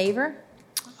 All in favor?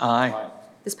 Aye.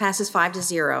 This passes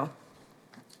 5-0.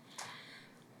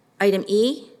 Item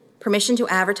E, permission to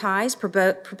advertise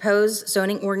proposed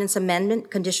zoning ordinance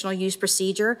amendment, conditional use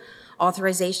procedure,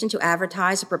 authorization to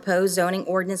advertise a proposed zoning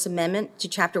ordinance amendment to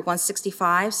Chapter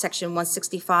 165, Section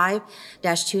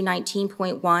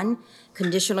 165-219.1.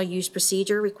 Conditional use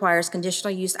procedure requires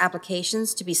conditional use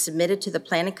applications to be submitted to the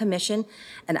Planning Commission,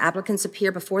 and applicants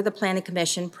appear before the Planning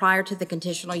Commission prior to the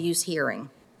conditional use hearing.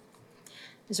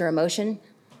 Is there a motion?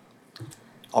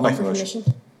 I'll make the from the motion.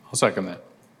 commission? I'll second that.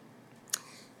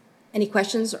 Any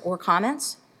questions or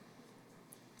comments?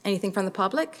 Anything from the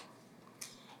public?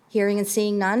 Hearing and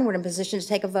seeing none, we're in a position to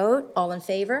take a vote. All in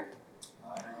favor?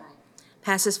 Aye.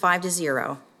 Passes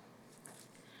 5-0.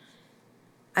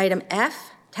 Item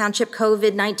F, Township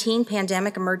COVID-19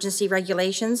 Pandemic Emergency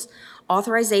Regulations,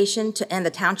 authorization to end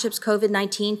the Township's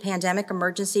COVID-19 Pandemic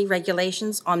Emergency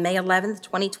Regulations on May 11th,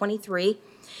 2023,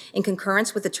 in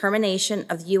concurrence with the termination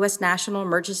of the U.S. National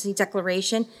Emergency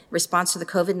Declaration in response to the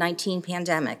COVID-19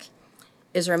 pandemic.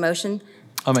 Is there a motion?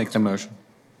 I'll make the motion.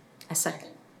 A second.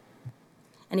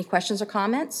 Any questions or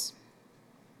comments?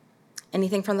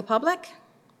 Anything from the public?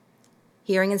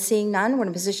 Hearing and seeing none, we're in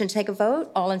a position to take a vote.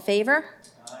 All in favor?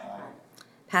 Aye.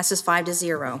 Passes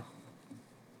 5-0.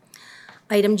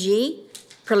 Item G,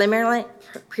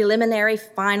 preliminary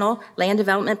final land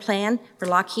development plan for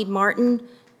Lockheed Martin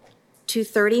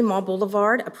 230 Mall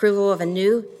Boulevard, approval of a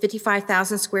new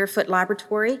 55,000 square foot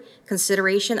laboratory,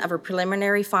 consideration of a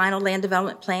preliminary final land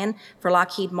development plan for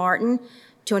Lockheed Martin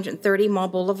 230 Mall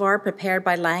Boulevard, prepared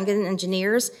by Langen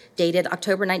Engineers, dated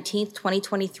October 19th,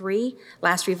 2023,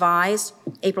 last revised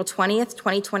April 20th,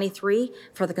 2023,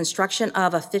 for the construction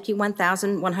of a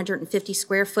 51,150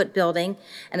 square foot building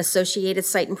and associated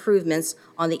site improvements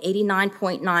on the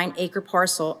 89.9 acre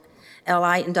parcel.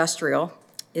 LI Industrial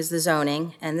is the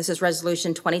zoning, and this is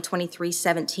Resolution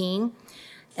 2023-17.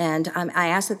 And I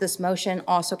ask that this motion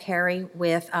also carry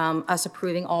with us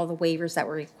approving all the waivers that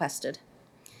were requested.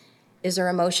 Is there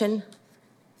a motion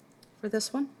for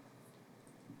this one?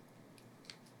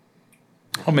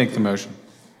 I'll make the motion.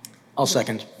 I'll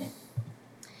second.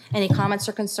 Any comments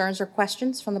or concerns or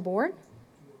questions from the board?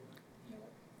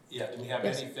 Yeah, do we have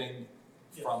anything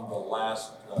from the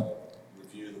last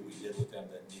review that we did with them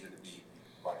that needed to be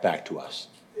brought Back to us.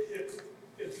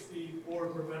 If the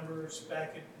board remembers,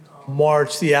 back in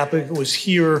March, the applicant was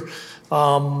here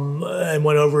and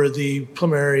went over the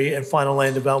preliminary and final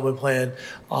land development plan.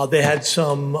 They had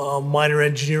some minor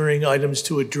engineering items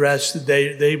to address.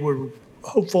 They were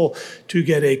hopeful to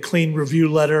get a clean review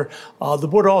letter. The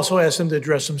board also asked them to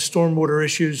address some stormwater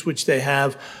issues, which they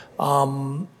have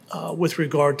with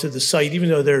regard to the site, even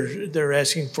though they're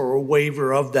asking for a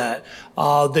waiver of that.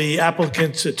 The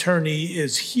applicant's attorney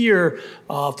is here.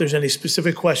 If there's any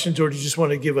specific questions, or do you just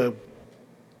want to give a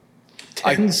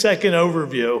 10-second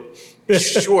overview?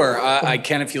 Sure, I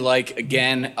can if you like.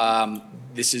 Again,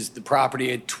 this is the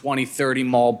property at 2030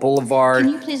 Mall Boulevard.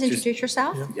 Can you please introduce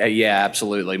yourself? Yeah,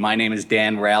 absolutely. My name is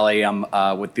Dan Raleigh. I'm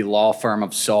with the law firm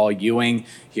of Saul Ewing,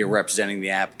 here representing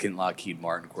the applicant Lockheed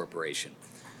Martin Corporation.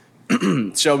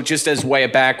 So just as way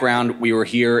of background, we were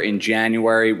here in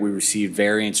January. We received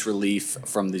variance relief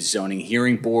from the zoning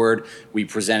hearing board. We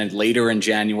presented later in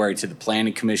January to the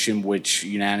planning commission, which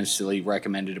unanimously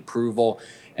recommended approval.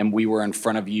 And we were in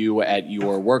front of you at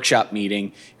your workshop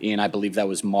meeting in, I believe that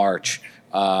was March,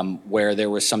 where there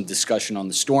was some discussion on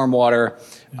the stormwater.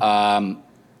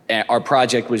 Our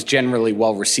project was generally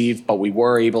well received, but we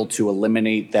were able to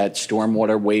eliminate that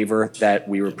stormwater waiver that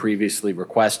we were previously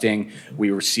requesting.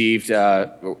 We received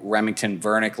a Remington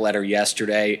Vernick letter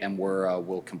yesterday, and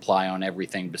we'll comply on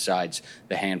everything besides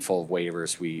the handful of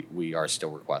waivers we are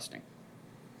still requesting.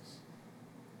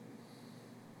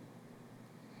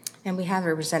 And we have a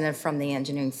representative from the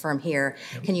engineering firm here.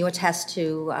 Can you attest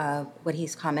to what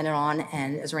he's commented on,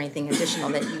 and is there anything additional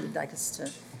that you'd like us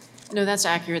to? No, that's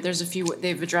accurate. There's a few,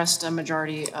 they've addressed a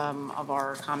majority of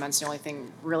our comments. The only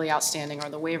thing really outstanding are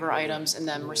the waiver items and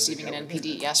then receiving an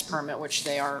NPDES permit, which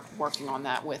they are working on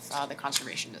that with the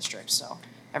Conservation District. So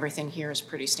everything here is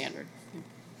pretty standard.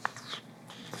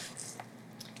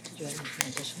 Did you have anything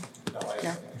additional?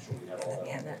 No? We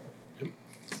have that.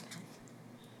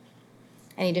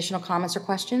 Any additional comments or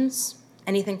questions?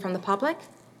 Anything from the public?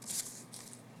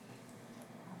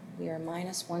 We are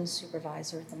minus one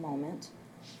supervisor at the moment.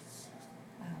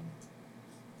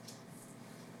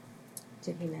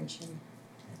 Did he mention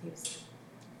that he was?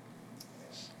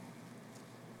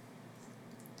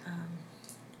 Go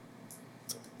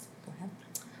ahead.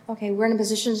 Okay, we're in a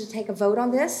position to take a vote on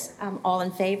this. All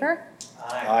in favor?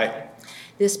 Aye.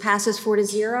 This passes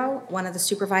 4-0. One of the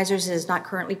supervisors is not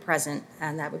currently present,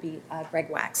 and that would be Greg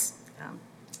Wax.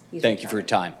 Thank you for your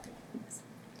time.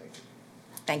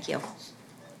 Thank you.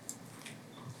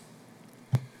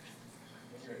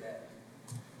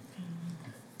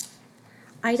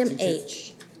 Item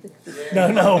H.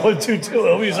 No, 122,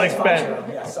 always like Ben.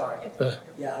 Yeah, sorry.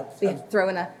 Yeah, We have throw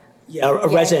in a. a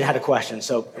resident had a question,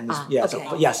 so, yeah, so,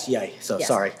 okay. yes, yay, so, Yes.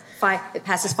 sorry. It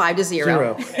passes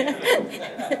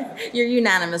 5-0. You're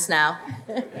unanimous now.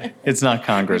 It's not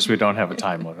Congress. We don't have a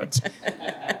time limit.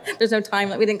 There's no time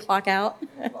limit. We didn't clock out.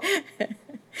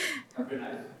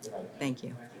 Thank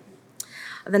you.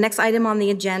 The next item on the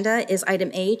agenda is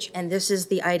item H, and this is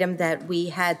the item that we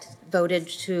had voted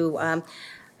to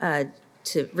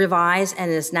revise,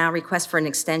 and is now request for an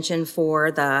extension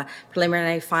for the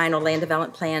preliminary final land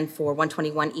development plan for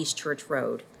 121 East Church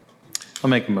Road. I'll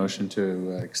make a motion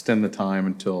to extend the time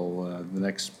until the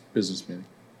next business meeting.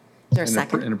 Is there a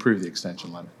second? And approve the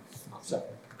extension letter.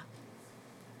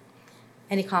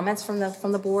 Any comments from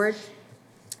the board?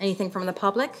 Anything from the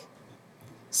public?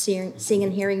 Seeing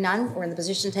and hearing none, we're in the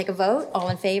position to take a vote. All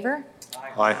in favor?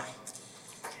 Aye.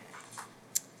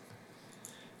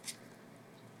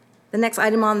 The next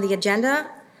item on the agenda,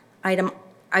 item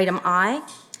I,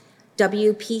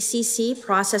 WPCC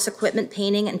Process Equipment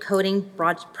Painting and Coating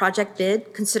Project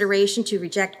Bid, consideration to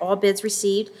reject all bids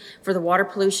received for the Water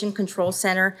Pollution Control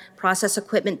Center Process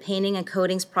Equipment Painting and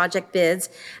Coatings Project bids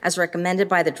as recommended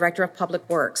by the Director of Public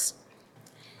Works.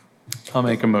 I'll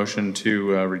make a motion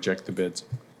to reject the bids.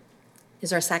 Is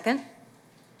there a second?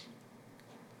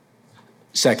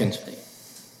 Second.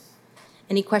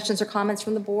 Any questions or comments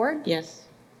from the board? Yes.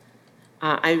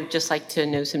 I would just like to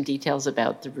know some details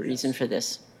about the reason for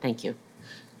this. Thank you.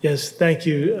 Yes, thank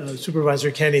you, Supervisor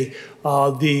Kenny.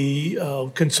 The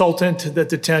consultant that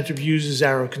the township uses,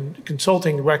 Arrow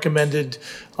Consulting, recommended,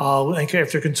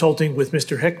 after consulting with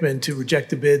Mr. Hickman, to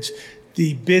reject the bids.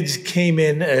 The bids came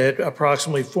in at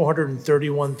approximately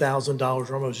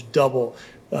 $431,000, almost double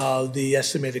the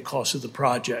estimated cost of the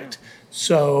project.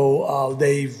 So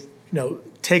they've,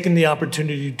 taken the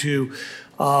opportunity to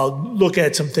look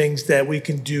at some things that we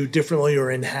can do differently or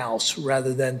in-house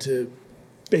rather than to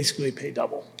basically pay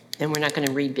double. And we're not going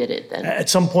to rebid it then? At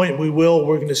some point, we will.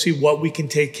 We're going to see what we can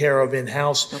take care of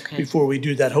in-house Okay. before we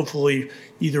do that. Hopefully,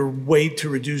 either wait to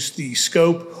reduce the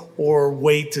scope or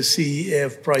wait to see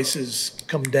if prices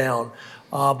come down.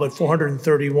 But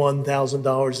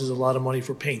 $431,000 is a lot of money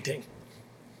for painting.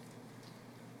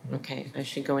 Okay, I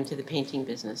should go into the painting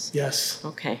business. Yes.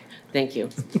 Okay, thank you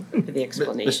for the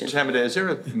explanation. Mr. Chairman, is there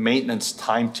a maintenance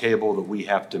timetable that we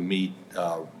have to meet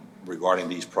regarding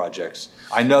these projects?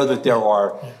 I know that there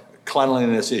are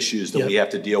cleanliness issues that we have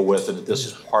to deal with, and that this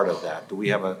is part of that. Do we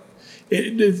have a?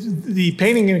 The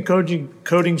painting and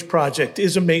coatings project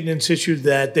is a maintenance issue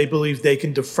that they believe they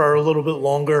can defer a little bit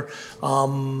longer.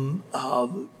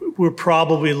 We're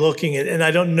probably looking at, and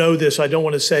I don't know this, I don't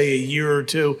want to say a year or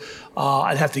two.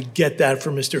 I'd have to get that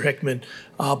from Mr. Hickman.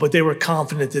 But they were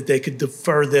confident that they could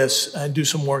defer this and do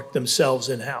some work themselves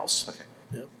in-house. Okay.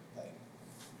 Yeah.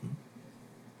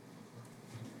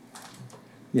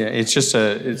 Yeah,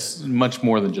 it's much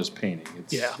more than just painting.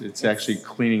 Yeah. It's actually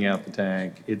cleaning out the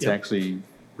tank. It's Yep. actually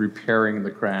repairing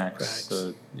the cracks.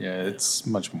 Cracks. Yeah, it's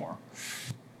much more.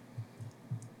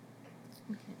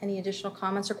 Any additional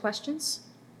comments or questions?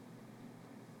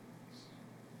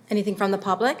 Anything from the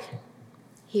public?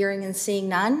 Hearing and seeing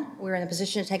none, we're in a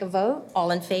position to take a vote.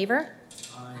 All in favor?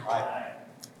 Aye.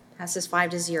 Passes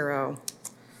 5-0.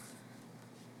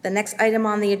 The next item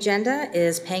on the agenda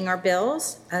is paying our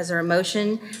bills. Is there a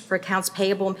motion for accounts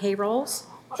payable and payrolls?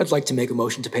 I'd like to make a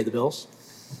motion to pay the bills.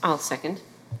 I'll second.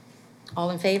 All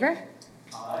in favor?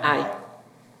 Aye.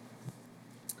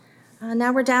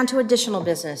 Now we're down to additional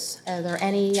business. Are there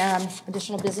any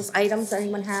additional business items that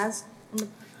anyone has?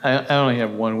 I only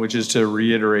have one, which is to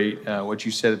reiterate what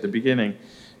you said at the beginning,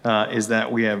 is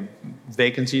that we have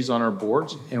vacancies on our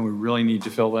boards, and we really need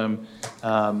to fill them.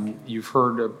 You've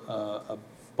heard a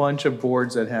bunch of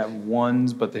boards that have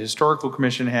ones, but the Historical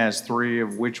Commission has 3,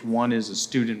 of which one is a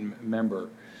student member.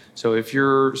 So if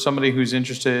you're somebody who's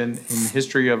interested in the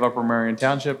history of Upper Marion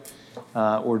Township,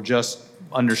 or just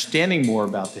understanding more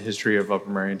about the history of Upper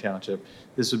Marion Township,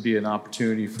 this would be an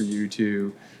opportunity for you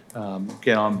to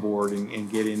get on board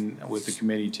and get in with the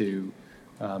committee to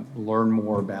learn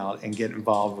more about and get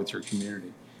involved with your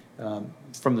community.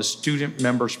 From the student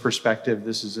member's perspective,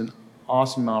 this is an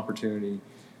awesome opportunity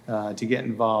to get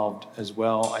involved as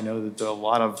well. I know that there are a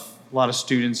lot of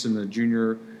students in the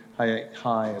junior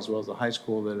high as well as the high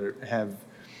school that have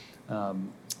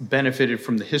benefited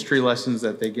from the history lessons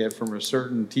that they get from a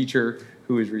certain teacher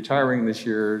who is retiring this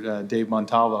year, Dave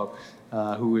Montalvo,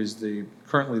 who is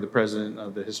currently the president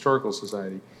of the Historical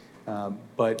Society.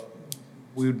 But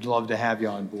we would love to have you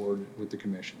on board with the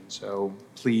commission. So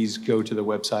please go to the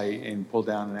website and pull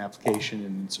down an application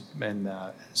and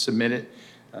submit it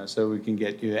so we can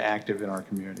get you active in our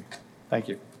community. Thank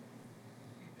you.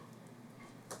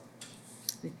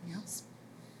 Anything else?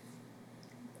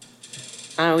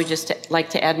 I would just like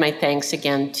to add my thanks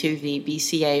again to the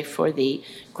BCA for the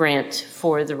grant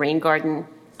for the rain garden.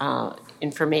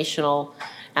 Informational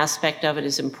aspect of it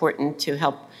is important to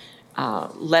help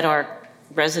let our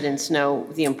residents know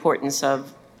the importance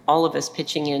of all of us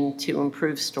pitching in to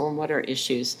improve stormwater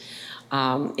issues.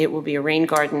 It will be a rain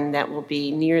garden that will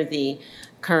be near the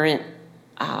current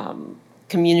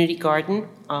community garden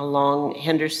along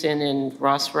Henderson and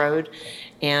Ross Road,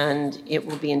 and it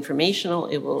will be informational.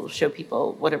 It will show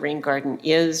people what a rain garden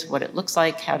is, what it looks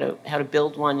like, how to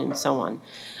build one, and so on.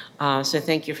 So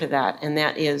thank you for that. And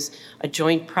that is a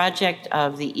joint project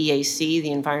of the EAC,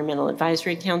 the Environmental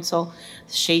Advisory Council,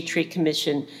 the Shade Tree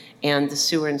Commission, and the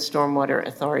Sewer and Stormwater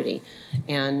Authority.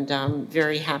 And I'm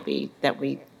very happy that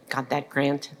we got that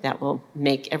grant. That will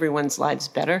make everyone's lives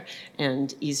better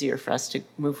and easier for us to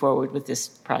move forward with this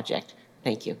project.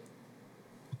 Thank you.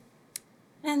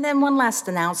 And then one last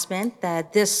announcement,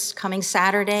 that this coming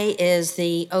Saturday is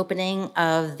the opening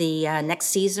of the next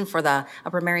season for the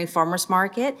Upper Marion Farmers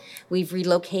Market. We've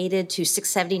relocated to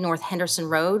 670 North Henderson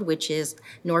Road, which is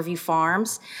Norview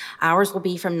Farms. Hours will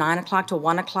be from 9 o'clock to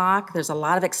 1 o'clock. There's a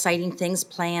lot of exciting things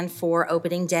planned for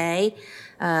opening day.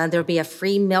 There'll be a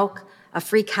free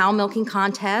cow milking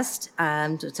contest,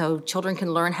 so children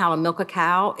can learn how to milk a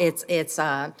cow. It's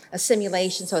a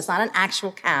simulation, so it's not an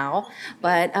actual cow,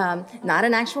 but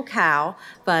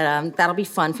that'll be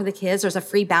fun for the kids. There's a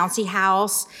free bouncy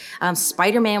house.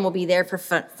 Spider-Man will be there for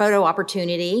photo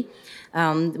opportunity.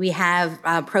 We have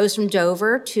pros from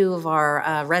Dover, 2 of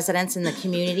our residents in the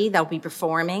community that'll be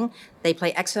performing. They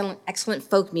play excellent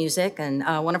folk music, and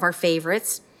one of our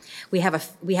favorites. We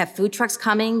have food trucks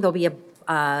coming. There'll be a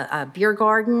beer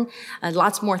garden,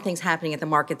 lots more things happening at the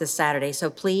market this Saturday. So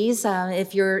please,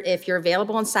 if you're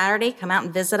available on Saturday, come out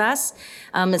and visit us.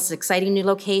 It's an exciting new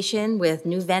location with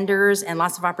new vendors and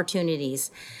lots of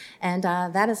opportunities. And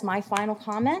that is my final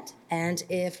comment. And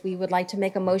if we would like to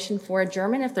make a motion for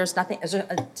adjournment, if there's nothing, is there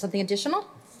something additional?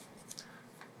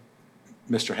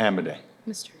 Mr. Hammaday.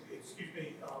 Mr. Excuse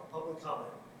me, public comment.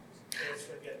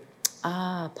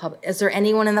 Is there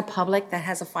anyone in the public that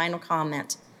has a final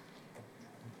comment?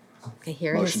 Okay,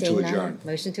 hearing and Motion to seeing none. adjourn.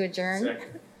 Motion to adjourn.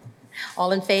 Second.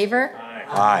 All in favor?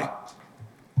 Aye.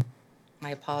 My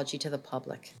apology to the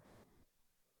public.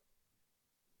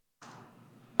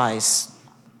 Ayes.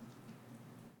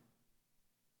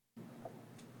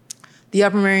 The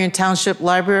Upper Marion Township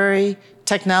Library,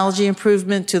 technology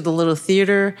improvement to the Little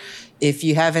Theater. If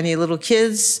you have any little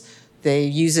kids, they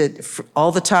use it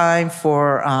all the time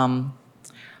for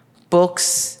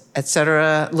books,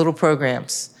 etc., little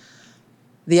programs.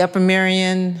 The Upper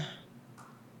Marion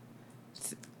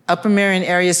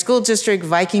Area School District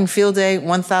Viking Field Day,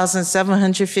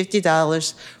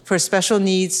 $1,750 for special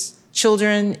needs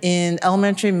children in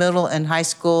elementary, middle, and high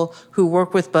school who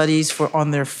work with buddies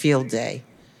on their field day.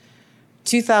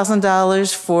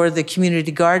 $2,000 for the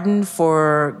community garden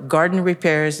for garden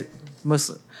repairs,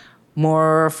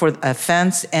 more for a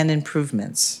fence and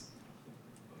improvements.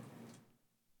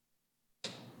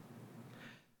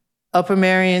 Upper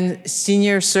Marion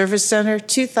Senior Service Center,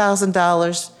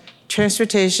 $2,000,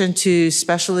 transportation to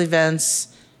special events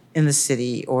in the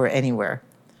city or anywhere.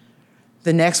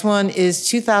 The next one is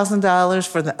 $2,000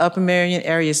 for the Upper Marion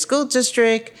Area School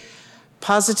District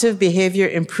Positive Behavior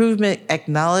Improvement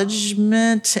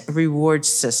Acknowledgement Reward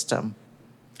System.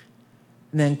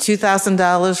 And then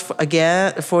 $2,000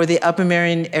 again for the Upper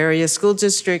Marion Area School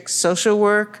District Social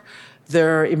Work,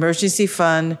 their emergency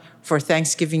fund for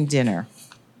Thanksgiving dinner.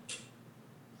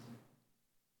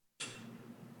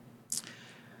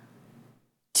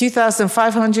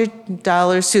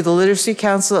 $2,500 to the Literacy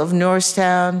Council of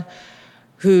Norristown,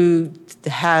 who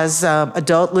has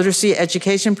adult literacy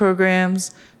education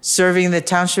programs serving the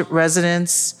township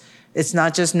residents. It's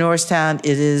not just Norristown,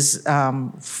 it is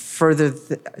further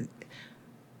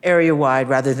area-wide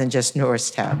rather than just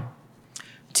Norristown.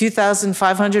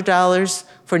 $2,500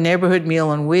 for Neighborhood Meal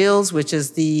on Wheels, which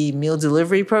is the meal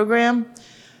delivery program.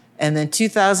 And then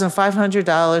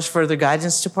 $2,500 for the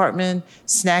guidance department,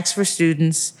 snacks for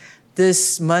students.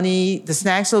 This money, the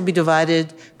snacks will be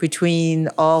divided between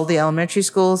all the elementary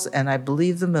schools and I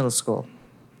believe the middle school.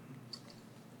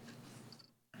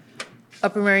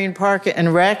 Upper Marion Park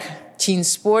and Rec, Teen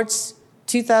Sports,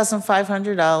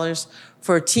 $2,500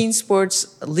 for Teen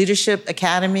Sports Leadership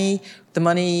Academy. The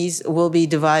monies will be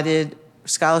divided,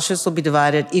 scholarships will be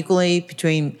divided equally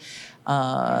between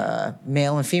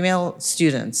male and female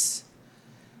students.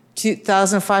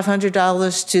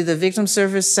 $2,500 to the Victim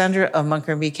Service Center of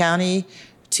Montgomery County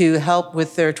to help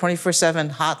with their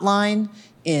 24/7 hotline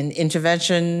in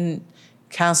intervention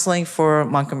counseling for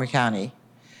Montgomery County.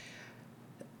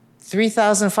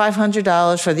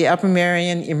 $3,500 for the Upper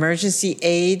Marion Emergency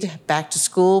Aid Back to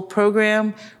School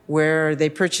program, where they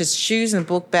purchase shoes and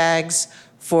book bags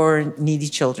for needy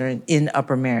children in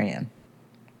Upper Marion.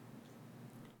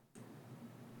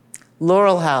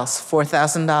 Laurel House,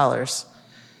 $4,000.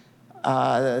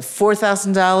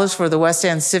 $4,000 for the West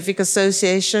End Civic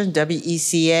Association,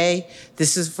 WECA.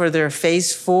 This is for their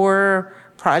Phase 4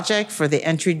 project for the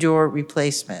entry door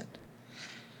replacement.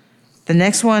 The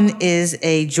next one is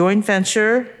a joint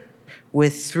venture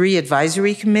with 3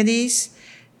 advisory committees,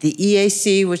 the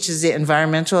EAC, which is the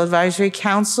Environmental Advisory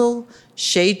Council,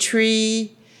 Shade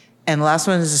Tree, and the last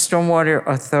one is the Stormwater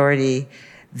Authority.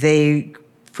 They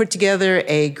put together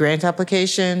a grant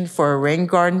application for a rain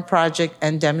garden project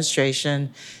and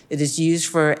demonstration. It is used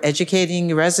for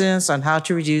educating residents on how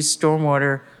to reduce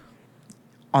stormwater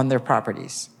on their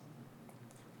properties.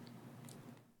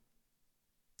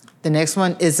 The next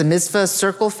one is the Mitzvah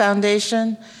Circle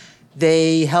Foundation.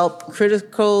 They help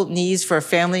critical needs for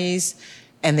families,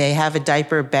 and they have a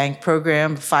diaper bank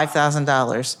program,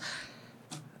 $5,000.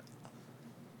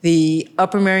 The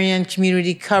Upper Marion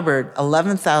Community Cupboard,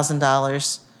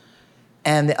 $11,000.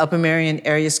 And the Upper Marion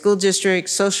Area School District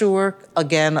Social Work,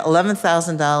 again,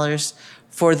 $11,000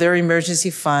 for their emergency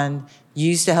fund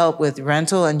used to help with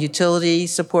rental and utility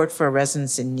support for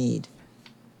residents in need.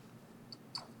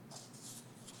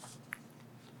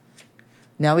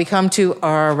 Now we come to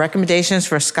our recommendations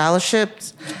for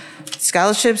scholarships.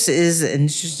 Scholarships is an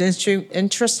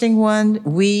interesting one.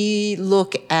 We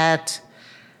look at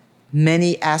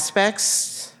many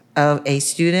aspects of a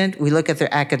student. We look at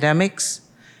their academics,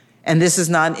 and this is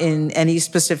not in any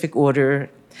specific order.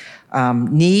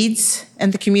 Needs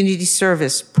and the community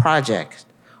service project.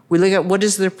 We look at what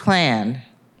is their plan.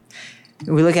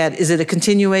 We look at, is it a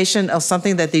continuation of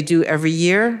something that they do every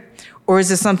year? Or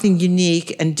is it something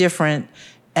unique and different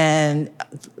and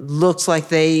looks like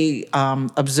they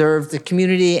observed the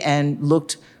community and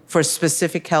looked for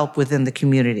specific help within the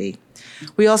community?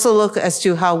 We also look as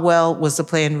to how well was the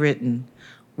plan written.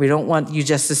 We don't want you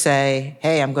just to say,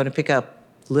 hey, I'm going to pick up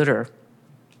litter.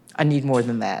 I need more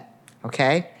than that,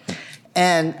 okay?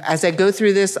 And as I go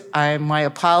through this, my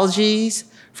apologies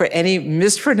for any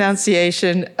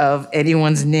mispronunciation of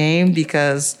anyone's name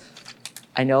because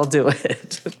I know I'll do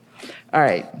it. All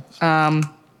right.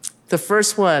 The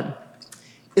first one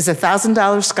is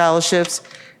 $1,000 scholarships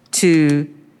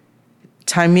to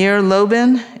Tamir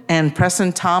Lobin and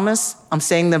Preston Thomas. I'm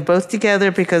saying them both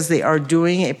together because they are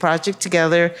doing a project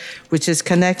together, which is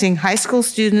connecting high school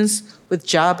students with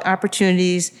job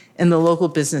opportunities in the local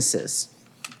businesses.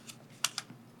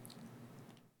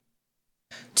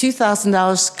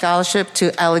 $2,000 scholarship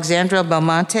to Alexandra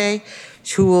Belmonte,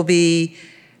 who will be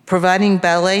providing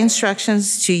ballet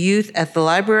instructions to youth at the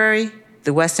library,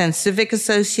 the West End Civic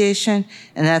Association,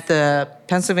 and at the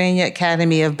Pennsylvania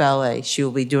Academy of Ballet. She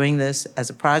will be doing this as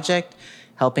a project,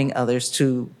 helping others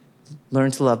to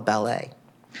learn to love ballet.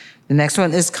 The next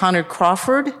one is Connor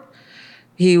Crawford.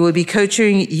 He will be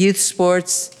coaching youth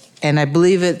sports, and I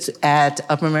believe it's at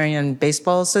Upper Merion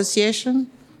Baseball Association.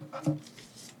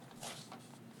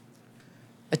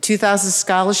 A 2,000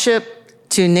 scholarship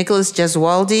to Nicholas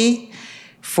Gesualdi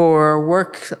for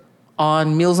work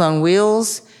on Meals on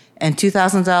Wheels, and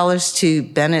 $2,000 to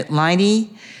Bennett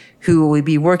Liney, who will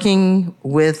be working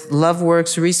with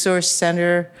LoveWorks Resource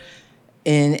Center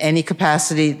in any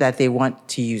capacity that they want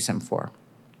to use him for.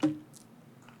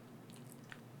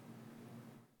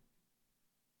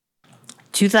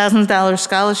 $2,000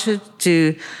 scholarship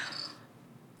to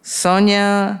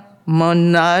Sonia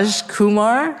Monaj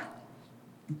Kumar.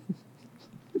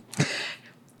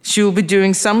 She will be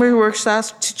doing summer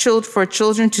workshops for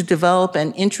children to develop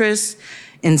an interest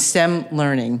in STEM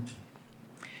learning.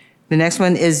 The next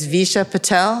one is Visha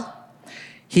Patel.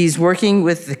 He's working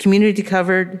with the community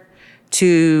covered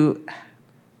to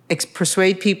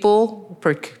persuade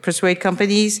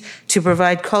companies to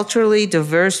provide culturally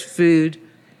diverse food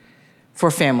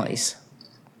for families.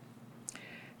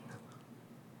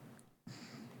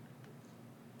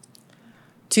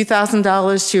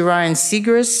 $2,000 to Ryan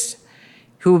Segrist,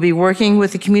 who will be working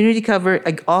with the community cover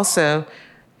also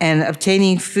and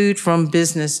obtaining food from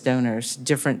business donors,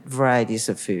 different varieties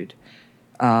of food,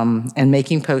 and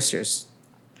making posters.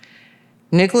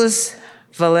 Nicholas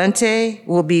Valente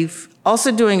will be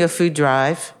also doing a food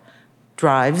drives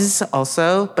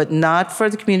also, but not for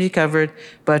the community covered,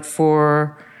 but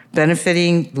for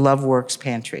benefiting LoveWorks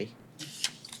Pantry.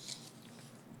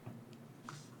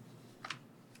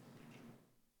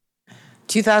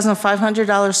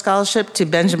 $2,500 scholarship to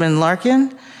Benjamin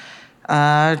Larkin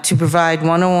to provide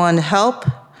one-on-one help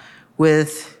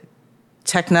with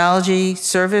technology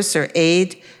service or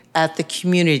aid at the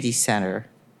community center.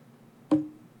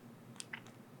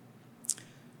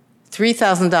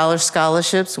 $3,000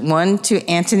 scholarships, one to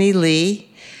Anthony Lee,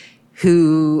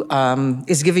 who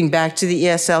is giving back to the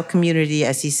ESL community,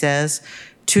 as he says,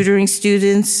 tutoring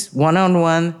students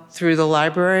one-on-one through the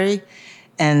library,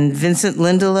 and Vincent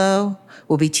Lindelow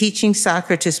will be teaching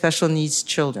soccer to special needs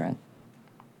children.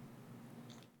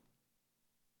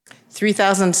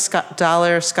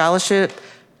 $3,000 scholarship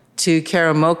to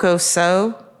Karamoko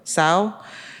Sao.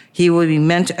 He will be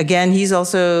again, he's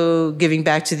also giving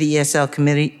back to the ESL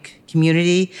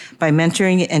community by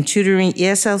mentoring and tutoring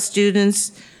ESL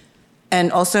students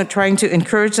and also trying to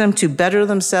encourage them to better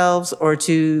themselves or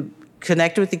to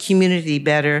connect with the community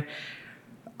better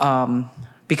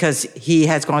because he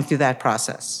has gone through that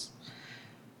process.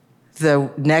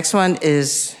 The next one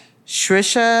is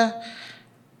Shrisha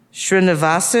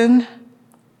Srinivasan,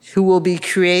 who will be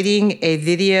creating a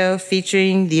video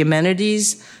featuring the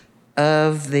amenities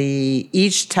of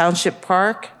each township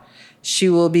park. She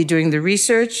will be doing the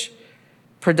research,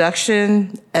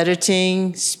 production,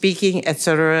 editing, speaking,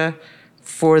 etc.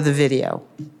 for the video.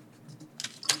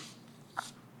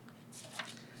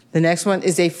 The next one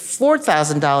is a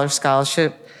 $4,000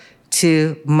 scholarship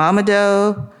to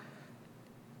Mamadou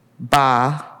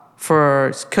Ba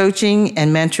for coaching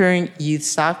and mentoring youth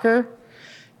soccer.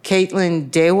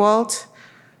 Caitlin Daywalt,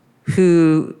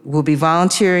 who will be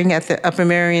volunteering at the Upper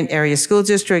Merion Area School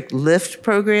District LIFT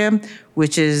program,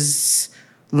 which is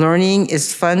Learning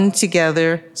is Fun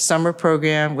Together summer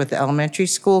program with the elementary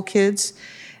school kids.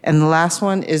 And the last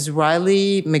one is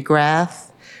Riley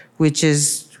McGrath,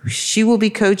 she will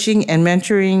be coaching and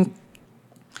mentoring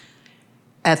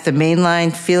at the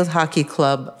Mainline Field Hockey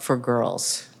Club for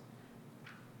girls.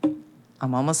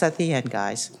 I'm almost at the end,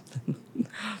 guys.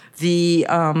 The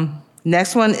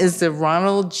next one is the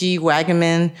Ronald G.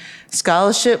 Wagaman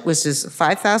Scholarship, which is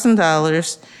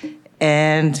 $5,000.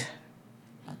 And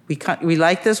we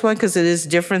like this one because it is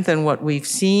different than what we've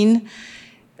seen.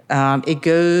 It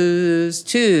goes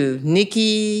to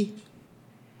Nikki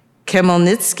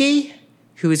Kemelnitsky,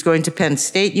 who is going to Penn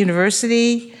State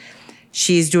University.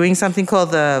 She's doing something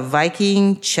called the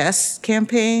Viking Chess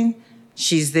Campaign.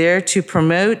 She's there to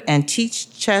promote and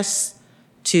teach chess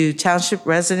to township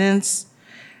residents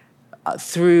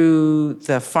through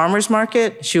the farmer's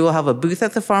market. She will have a booth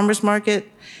at the farmer's market,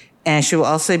 and she will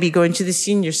also be going to the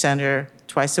senior center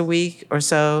twice a week or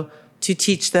so to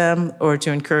teach them or to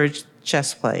encourage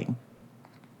chess playing.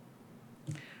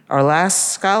 Our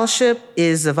last scholarship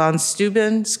is the Von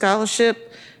Steuben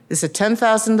Scholarship. It's a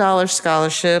 $10,000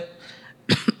 scholarship.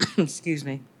 Excuse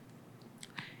me.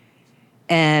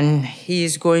 And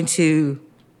he's going to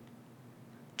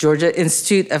Georgia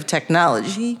Institute of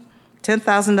Technology,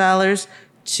 $10,000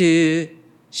 to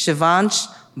Shivansh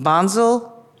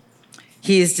Bansal.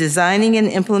 He is designing and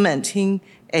implementing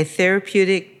a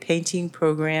therapeutic painting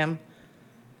program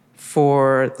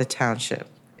for the township.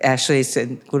 Actually, it's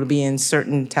going to be in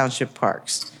certain township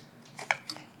parks.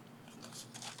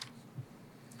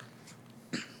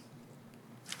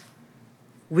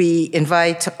 We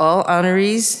invite all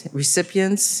honorees,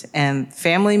 recipients, and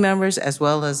family members, as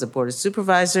well as the Board of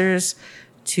Supervisors,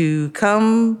 to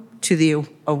come to the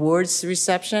awards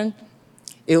reception.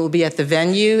 It will be at the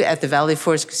venue at the Valley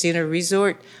Forge Casino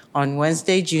Resort on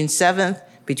Wednesday, June 7th,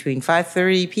 between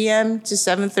 5:30 p.m. to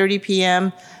 7:30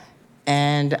 p.m.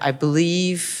 And I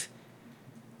believe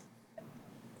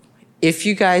if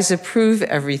you guys approve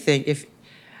everything, if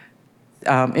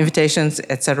invitations,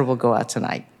 et cetera, will go out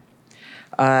tonight.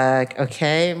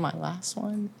 Okay, my last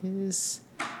one is,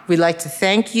 we'd like to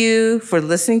thank you for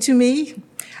listening to me.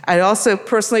 I also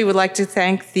personally would like to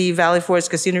thank the Valley Forge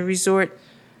Casino Resort.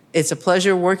 It's a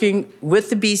pleasure working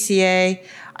with the BCA.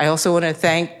 I also want to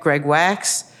thank Greg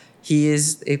Wax. He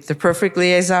is the perfect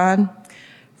liaison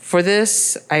for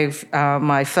this.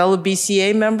 My fellow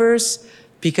BCA members,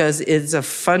 because it's a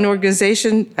fun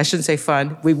organization. I shouldn't say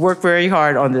fun. We work very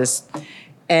hard on this.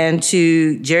 And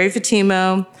to Jerry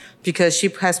Fatimo, because she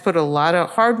has put a lot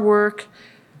of hard work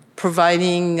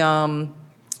providing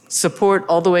support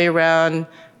all the way around,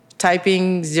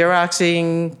 typing,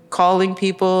 Xeroxing, calling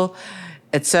people,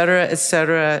 et cetera, et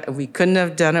cetera. We couldn't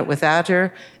have done it without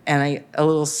her. And a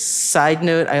little side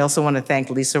note, I also want to thank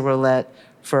Lisa Roulette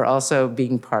for also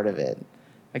being part of it.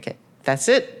 Okay, that's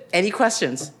it. Any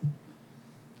questions?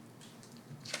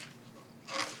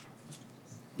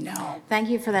 No. Thank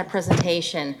you for that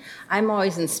presentation. I'm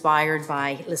always inspired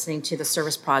by listening to the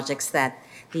service projects that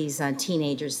these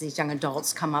teenagers, these young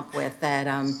adults come up with, that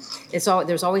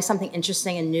there's always something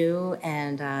interesting and new,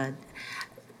 and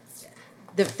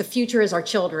the future is our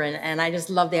children, and I just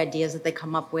love the ideas that they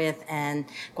come up with, and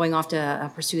going off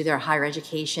to pursue their higher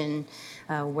education,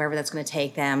 wherever that's going to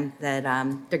take them, that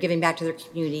they're giving back to their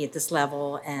community at this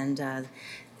level, and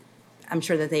I'm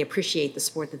sure that they appreciate the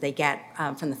support that they get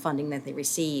from the funding that they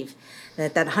receive.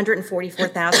 That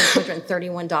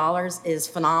 $144,231 is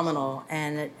phenomenal,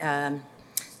 and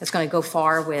it's going to go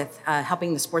far with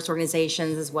helping the sports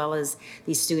organizations as well as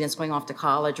these students going off to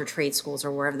college or trade schools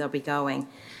or wherever they'll be going.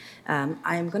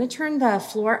 I'm going to turn the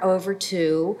floor over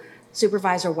to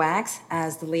Supervisor Wax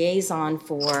as the liaison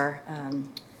for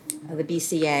the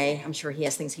BCA. I'm sure he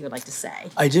has things he would like to say.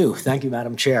 I do. Thank you,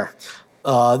 Madam Chair.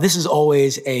 This is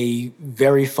always a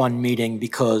very fun meeting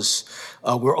because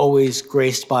we're always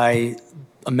graced by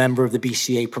a member of the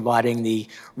BCA providing the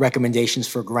recommendations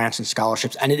for grants and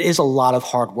scholarships. And it is a lot of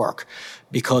hard work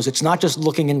because it's not just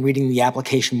looking and reading the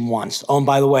application once. Oh, and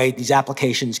by the way, these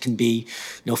applications can be,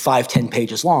 5, 10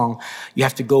 pages long. You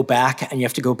have to go back and you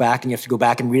have to go back and you have to go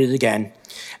back and read it again.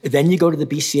 Then you go to the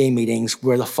BCA meetings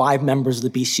where the 5 members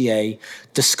of the BCA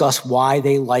discuss why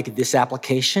they like this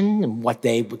application and what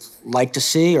they would like to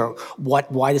see, or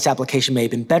why this application may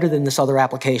have been better than this other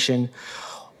application,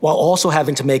 while also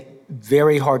having to make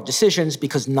very hard decisions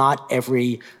because not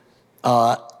every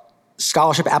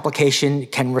scholarship application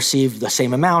can receive the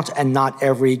same amount and not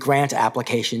every grant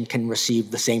application can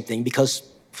receive the same thing, because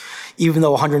even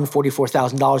though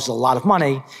 $144,000 is a lot of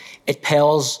money, it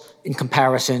pales in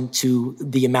comparison to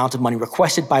the amount of money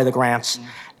requested by the grants,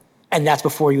 and that's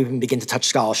before you even begin to touch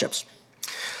scholarships.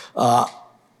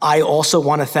 I also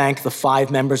want to thank the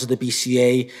 5 members of the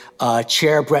BCA,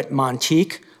 Chair Brett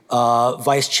Monteith,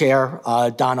 Vice Chair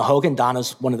Donna Hogan.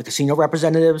 Donna's one of the casino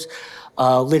representatives.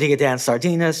 Lydia Dan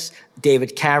Sardinas,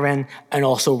 David Caron, and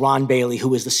also Ron Bailey,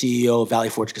 who is the CEO of Valley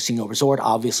Forge Casino Resort,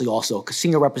 obviously also a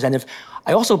casino representative.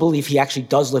 I also believe he actually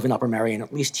does live in Upper Merion,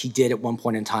 at least he did at one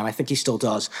point in time. I think he still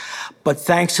does. But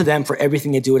thanks to them for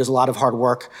everything they do. It is a lot of hard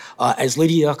work. As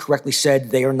Lydia correctly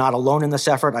said, they are not alone in this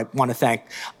effort. I want to thank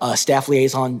Staff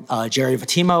Liaison Jerry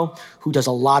Fatimo, who does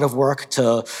a lot of work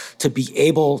to be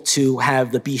able to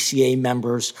have the BCA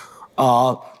members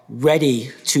ready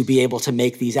to be able to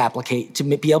make these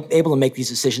make these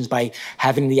decisions by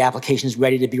having the applications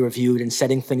ready to be reviewed and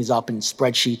setting things up in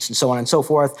spreadsheets and so on and so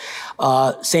forth.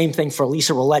 Same thing for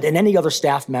Lisa Roulette and any other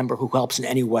staff member who helps in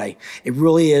any way. It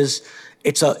really is.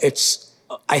 It's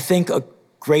I think a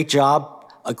great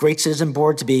job, a great citizen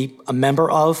board to be a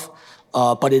member of,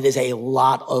 but it is a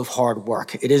lot of hard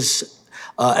work. It is,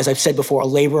 as I've said before, a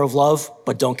labor of love,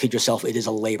 but don't kid yourself, it is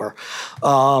a labor.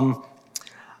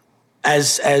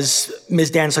 As Ms.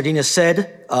 Dan Sardinas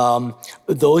said,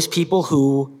 those people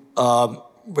who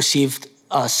received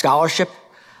a scholarship,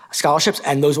 scholarships,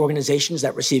 and those organizations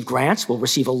that receive grants will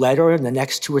receive a letter in the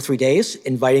next 2 or 3 days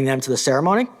inviting them to the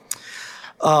ceremony.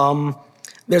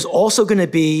 There's also going to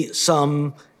be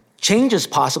some changes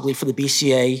possibly for the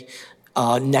BCA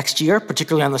next year,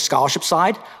 particularly on the scholarship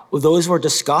side. Those were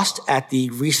discussed at the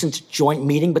recent joint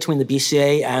meeting between the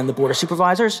BCA and the Board of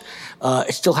Supervisors.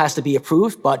 It still has to be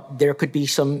approved, but there could be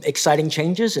some exciting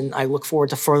changes, and I look forward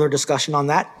to further discussion on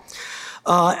that.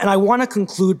 And I want to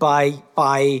conclude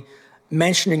by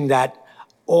mentioning that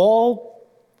all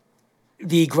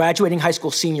the graduating high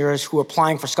school seniors who are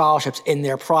applying for scholarships in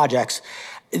their projects,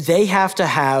 they have to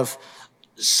have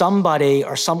somebody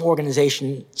or some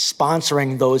organization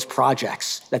sponsoring those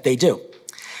projects that they do.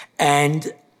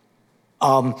 And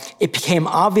it became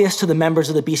obvious to the members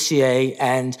of the BCA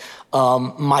and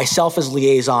myself as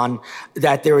liaison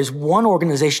that there is one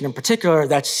organization in particular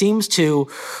that seems to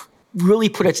really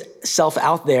put itself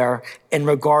out there in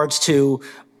regards to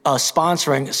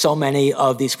sponsoring so many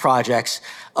of these projects,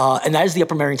 and that is the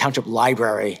Upper Merion Township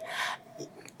Library.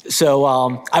 So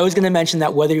I was going to mention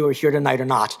that whether you were here tonight or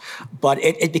not, but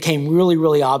it became really,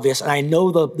 really obvious. And I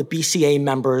know the BCA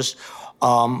members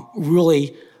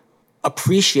really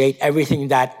appreciate everything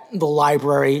that the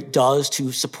library does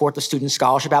to support the student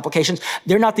scholarship applications.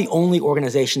 They're not the only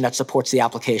organization that supports the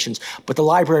applications, but the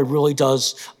library really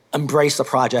does embrace the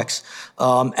projects.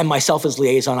 And myself as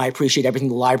liaison, I appreciate everything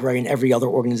the library and every other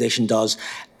organization does.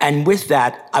 And with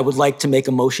that, I would like to make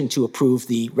a motion to approve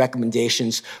the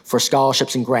recommendations for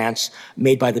scholarships and grants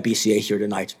made by the BCA here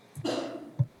tonight.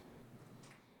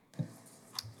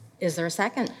 Is there a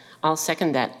second? I'll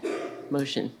second that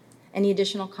motion. Any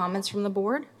additional comments from the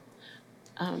board?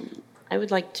 I would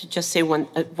like to just say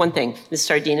one thing, Ms.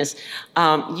 Sardinas.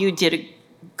 You did a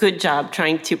good job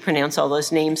trying to pronounce all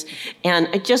those names. And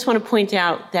I just want to point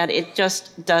out that it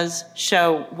just does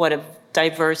show what a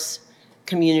diverse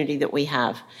community that we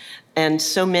have. And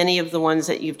so many of the ones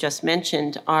that you've just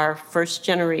mentioned are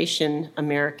first-generation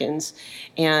Americans,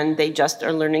 and they just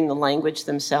are learning the language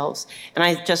themselves. And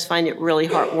I just find it really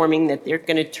heartwarming that they're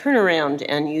going to turn around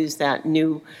and use that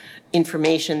new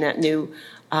information, that new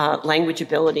language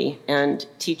ability, and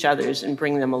teach others and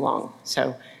bring them along.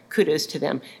 So kudos to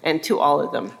them and to all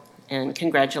of them. And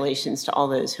congratulations to all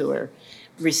those who are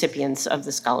recipients of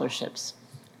the scholarships.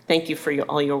 Thank you for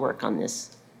all your work on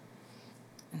this.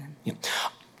 Yeah.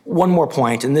 One more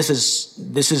point, and this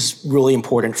is really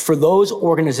important. For those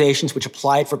organizations which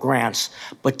applied for grants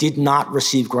but did not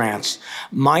receive grants,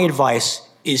 my advice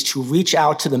is to reach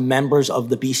out to the members of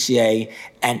the BCA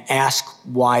and ask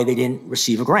why they didn't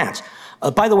receive a grant.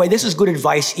 By the way, this is good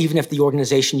advice even if the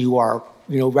organization you are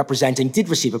representing did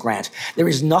receive a grant. There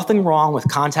is nothing wrong with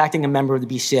contacting a member of the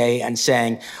BCA and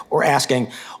saying or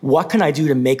asking, what can I do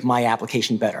to make my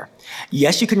application better?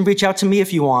 Yes, you can reach out to me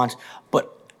if you want,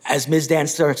 but as Ms. Dan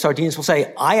Sardinas will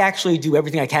say, I actually do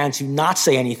everything I can to not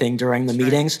say anything during the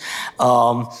meetings.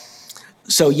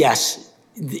 So yes,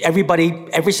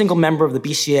 every single member of the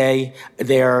BCA,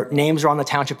 their names are on the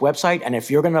township website, and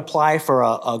if you're going to apply for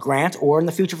a grant or in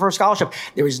the future for a scholarship,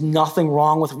 there is nothing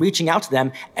wrong with reaching out to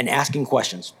them and asking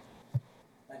questions.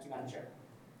 Thank you, Madam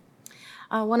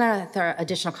Chair. One other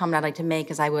additional comment I'd like to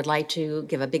make is I would like to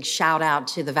give a big shout out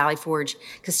to the Valley Forge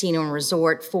Casino and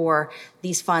Resort for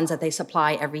these funds that they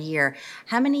supply every year.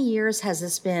 How many years has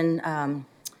this been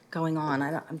going on?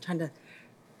 I'm trying to...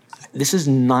 This is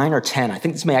 9 or 10. I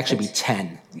think this may actually be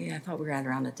 10. Yeah, I thought we were at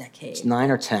around a decade. It's 9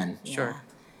 or 10. Yeah. Sure.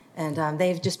 And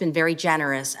they've just been very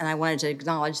generous, and I wanted to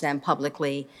acknowledge them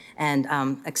publicly and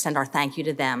extend our thank you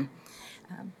to them.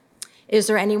 Is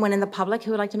there anyone in the public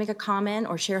who would like to make a comment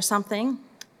or share something?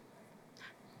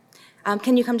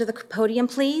 Can you come to the podium,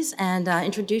 please, and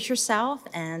introduce yourself?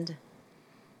 And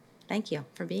thank you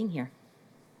for being here.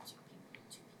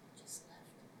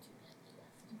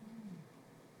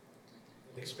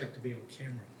 Expect to be on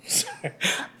camera.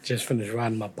 Just finished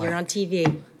riding my bike. You're on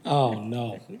TV. Oh,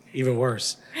 no, even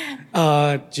worse.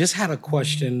 Just had a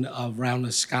question around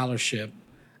the scholarship.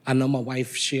 I know my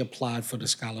wife, she applied for the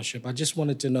scholarship. I just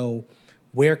wanted to know,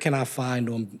 where can I find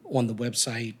on the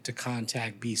website to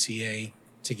contact BCA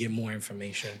to get more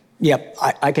information? Yep,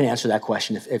 I can answer that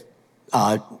question if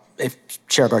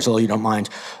Chair Barzillo, you don't mind.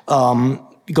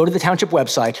 Go to the township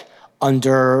website.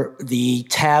 Under the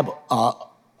tab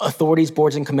Authorities,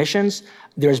 Boards, and Commissions,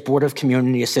 there's Board of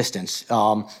Community Assistance.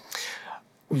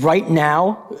 Right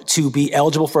now, to be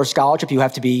eligible for a scholarship, you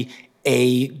have to be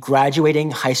a graduating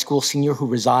high school senior who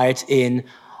resides in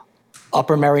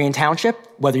Upper Merion Township,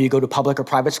 whether you go to public or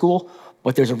private school,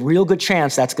 but there's a real good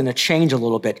chance that's going to change a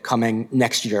little bit coming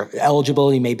next year.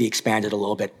 Eligibility may be expanded a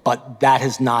little bit, but that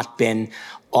has not been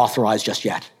authorized just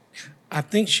yet. I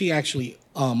think she actually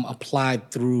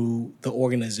applied through the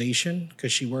organization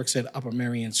because she works at Upper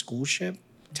Merion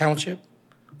Township,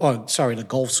 or sorry, the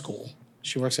Gulf School.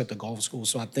 She works at the Gulf School,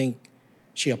 so I think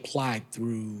she applied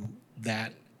through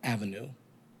that avenue.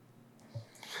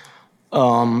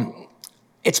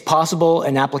 It's possible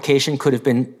an application could have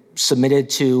been submitted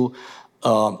to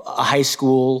a high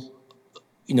school,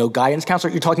 guidance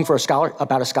counselor. You're talking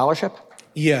about a scholarship?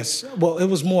 Yes, well, it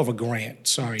was more of a grant,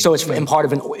 sorry. So it's part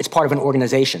of an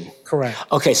organization. Correct.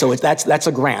 Okay, so that's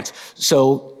a grant.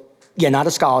 So yeah, not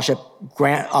a scholarship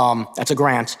grant. That's a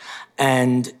grant,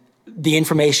 and the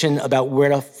information about where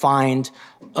to find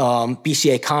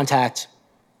BCA contact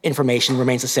information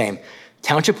remains the same.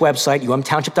 Township website,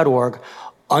 umtownship.org.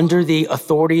 Under the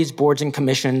Authorities, Boards, and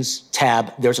Commissions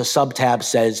tab, there's a sub-tab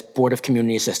says Board of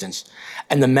Community Assistance.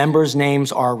 And the members'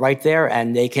 names are right there,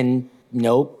 and they can,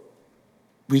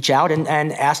 reach out and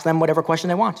ask them whatever question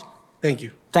they want. Thank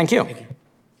you. Thank you. Thank you.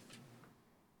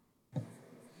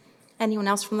 Anyone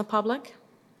else from the public?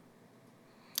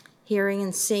 Hearing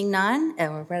and seeing none,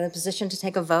 and we're in a position to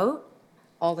take a vote.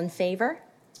 All in favor?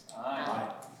 Aye.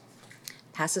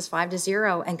 Passes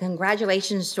 5-0, and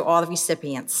congratulations to all the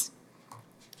recipients.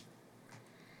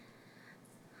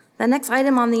 The next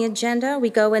item on the agenda,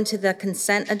 we go into the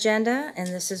consent agenda, and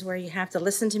this is where you have to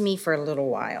listen to me for a little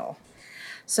while.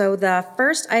 So the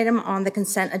first item on the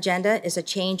consent agenda is a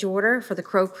change order for the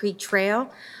Crow Creek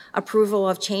Trail, approval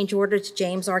of change order to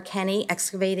James R. Kenny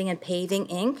Excavating and Paving,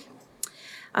 Inc.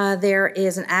 There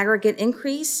is an aggregate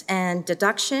increase and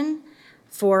deduction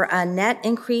for a net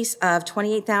increase of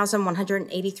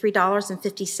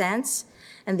 $28,183.50,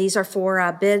 and these are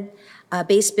for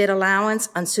base bid allowance,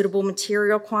 unsuitable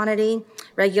material quantity,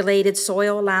 regulated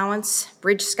soil allowance,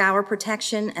 bridge scour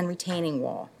protection, and retaining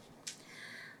wall.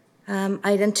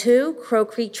 Item 2, Crow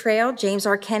Creek Trail, James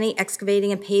R. Kenny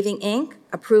Excavating and Paving, Inc.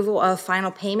 Approval of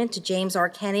final payment to James R.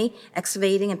 Kenny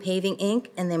Excavating and Paving, Inc.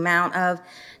 in the amount of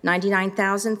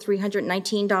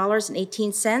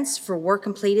 $99,319.18 for work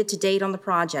completed to date on the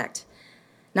project.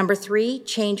 Number 3,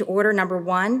 change order number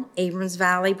 1, Abrams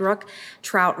Valley Brook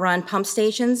Trout Run Pump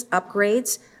Stations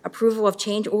upgrades. Approval of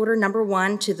change order number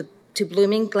 1 to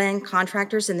Blooming Glen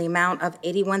Contractors in the amount of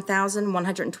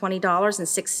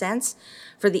 $81,120.06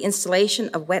 for the installation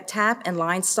of wet tap and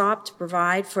line stop to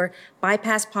provide for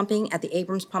bypass pumping at the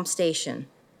Abrams Pump Station.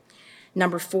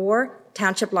 Number 4,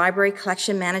 Township Library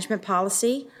Collection Management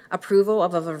Policy. Approval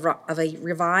of a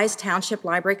revised Township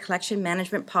Library Collection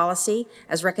Management Policy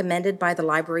as recommended by the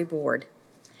Library Board.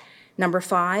 Number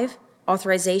 5,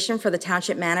 authorization for the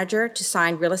Township Manager to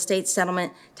sign real estate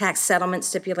settlement, tax settlement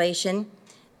stipulation.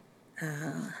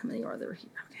 How many are there here?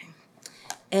 Okay.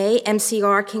 A,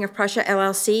 MCR King of Prussia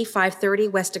LLC, 530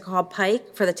 West DeKalb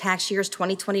Pike for the tax years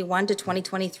 2021 to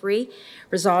 2023,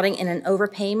 resulting in an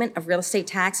overpayment of real estate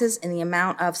taxes in the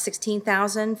amount of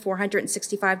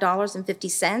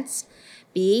 $16,465.50.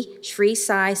 B, Sri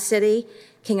Sai City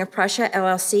King of Prussia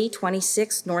LLC,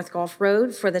 26 North Gulf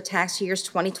Road for the tax years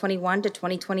 2021 to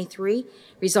 2023,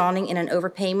 resulting in an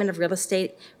overpayment of real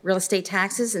estate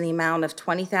taxes in the amount of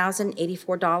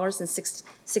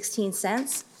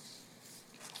 $20,084.16.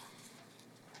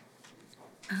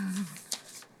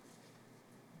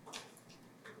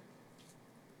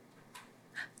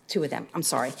 Two of them, I'm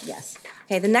sorry, yes.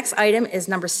 Okay, the next item is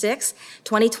number 6,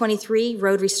 2023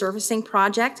 Road Resurfacing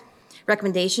Project.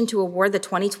 Recommendation to award the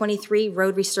 2023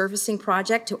 road resurfacing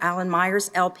project to Allen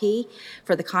Myers LP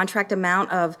for the contract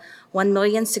amount of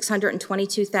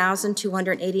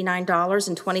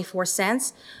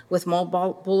 $1,622,289.24, with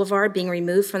Mole Boulevard being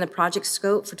removed from the project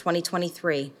scope for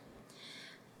 2023.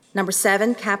 Number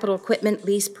 7, capital equipment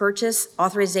lease purchase,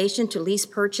 authorization to lease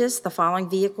purchase the following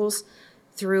vehicles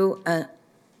through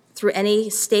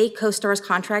any state CoStarz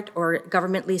contract or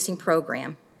government leasing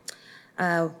program.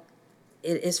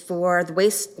 It is for the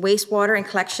wastewater and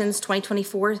collections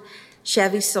 2024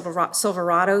 Chevy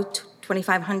Silverado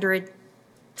 2500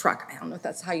 truck. I don't know if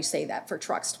that's how you say that for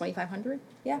trucks, 2500?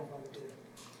 Yeah?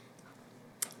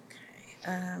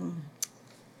 Okay.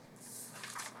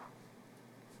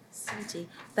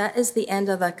 That is the end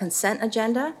of the consent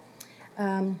agenda.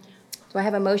 Do I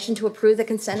have a motion to approve the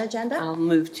consent agenda? I'll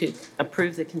move to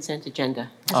approve the consent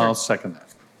agenda. I'll second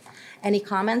that. Any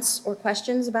comments or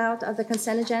questions about the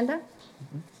consent agenda?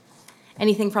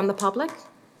 Anything from the public?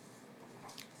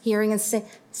 Hearing and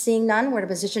seeing none, we're in a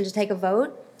position to take a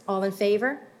vote. All in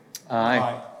favor?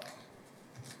 Aye.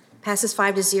 Passes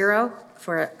 5-0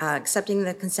 for accepting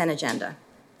the consent agenda.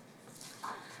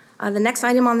 The next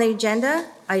item on the agenda,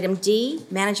 item D,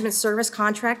 Management Service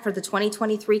Contract for the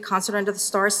 2023 Concert Under the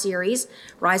Stars Series,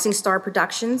 Rising Star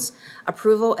Productions.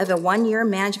 Approval of a one-year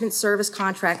management service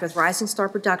contract with Rising Star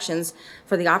Productions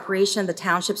for the operation of the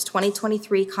Township's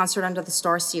 2023 Concert Under the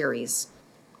Stars Series.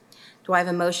 Do I have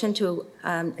a motion to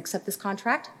accept this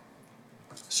contract?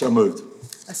 So moved.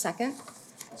 A second?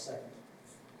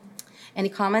 Any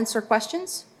comments or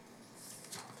questions?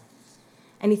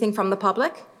 Anything from the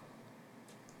public?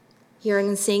 Hearing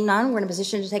and seeing none, we're in a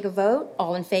position to take a vote.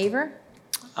 All in favor?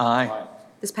 Aye.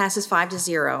 This passes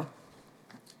 5-0.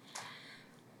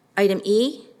 Item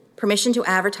E, permission to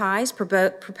advertise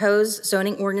proposed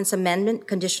zoning ordinance amendment,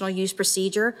 conditional use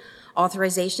procedure,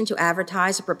 authorization to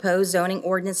advertise a proposed zoning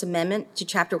ordinance amendment to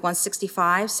Chapter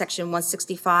 165, Section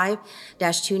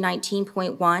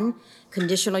 165-219.1.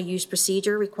 Conditional use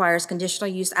procedure requires conditional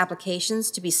use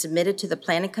applications to be submitted to the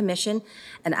Planning Commission,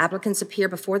 and applicants appear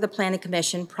before the Planning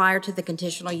Commission prior to the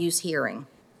conditional use hearing.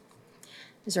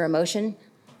 Is there a motion?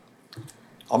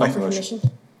 I'll make the for motion.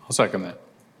 permission? I'll second that.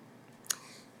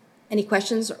 Any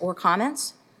questions or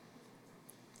comments?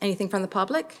 Anything from the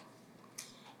public?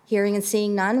 Hearing and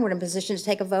seeing none, we're in a position to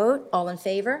take a vote. All in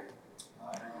favor?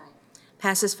 Aye.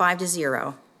 Passes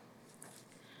 5-0.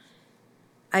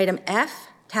 Item F,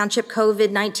 Township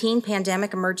COVID-19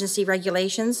 Pandemic Emergency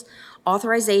Regulations,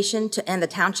 authorization to end the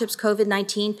Township's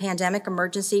COVID-19 Pandemic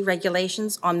Emergency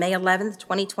Regulations on May 11th,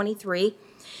 2023,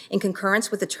 in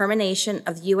concurrence with the termination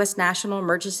of the U.S. National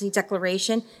Emergency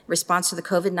Declaration in response to the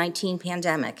COVID-19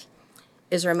 pandemic.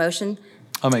 Is there a motion?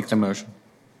 I'll make the motion.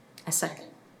 A second.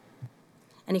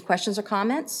 Any questions or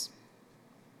comments?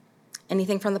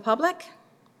 Anything from the public?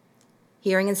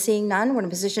 Hearing and seeing none, we're in a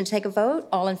position to take a vote.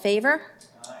 All in favor?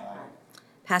 Aye.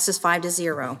 Passes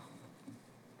 5-0.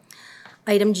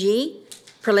 Item G,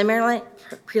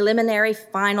 preliminary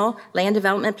final land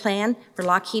development plan for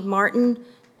Lockheed Martin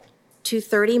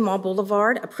 230 Mall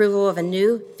Boulevard, approval of a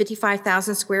new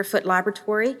 55,000 square foot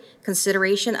laboratory,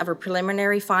 consideration of a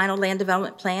preliminary final land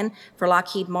development plan for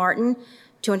Lockheed Martin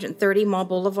 230 Mall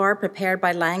Boulevard, prepared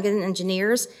by Langen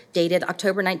Engineers, dated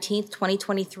October 19th,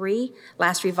 2023,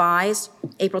 last revised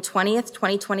April 20th,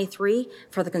 2023,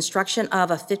 for the construction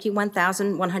of a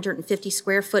 51,150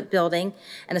 square foot building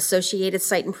and associated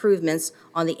site improvements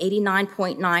on the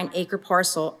 89.9 acre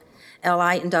parcel.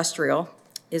 LI Industrial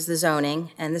is the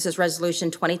zoning, and this is Resolution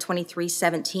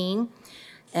 2023-17.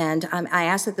 And I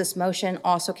ask that this motion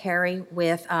also carry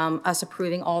with us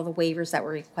approving all the waivers that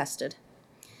were requested.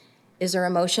 Is there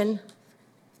a motion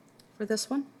for this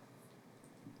one?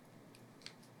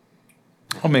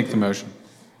 I'll make the motion.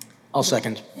 I'll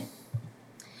second.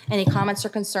 Any comments or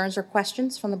concerns or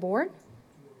questions from the board?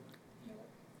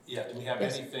 Yeah, do we have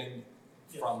Yes. anything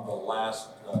from the last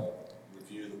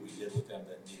review that we did with them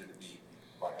that needed to be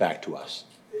brought Back to us.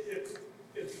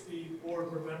 If the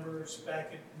board remembers,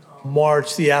 back in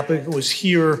March, the applicant was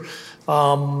here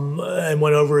and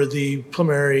went over the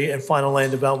preliminary and final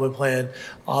land development plan.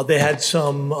 They had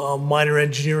some minor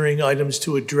engineering items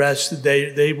to address.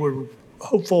 They were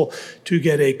hopeful to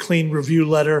get a clean review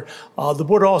letter. The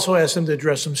board also asked them to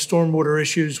address some stormwater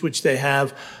issues, which they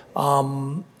have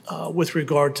with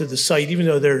regard to the site, even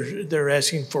though they're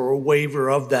asking for a waiver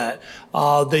of that.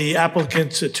 The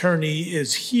applicant's attorney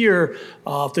is here.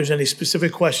 If there's any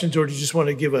specific questions, or do you just want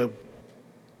to give a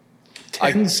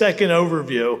 10-second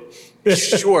overview?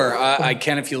 Sure, I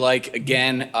can if you like.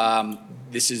 Again,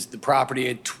 this is the property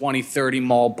at 2030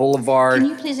 Mall Boulevard. Can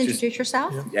you please introduce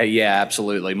yourself? Yeah,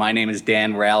 absolutely. My name is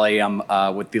Dan Raleigh. I'm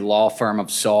with the law firm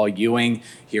of Saul Ewing,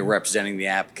 here representing the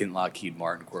applicant Lockheed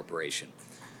Martin Corporation.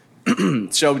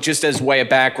 So just as way of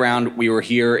background, we were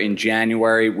here in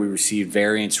January. We received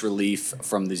variance relief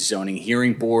from the zoning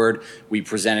hearing board. We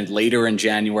presented later in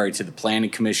January to the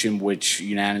Planning Commission, which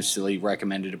unanimously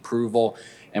recommended approval.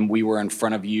 And we were in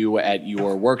front of you at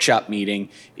your workshop meeting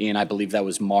in, I believe that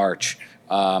was March,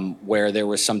 where there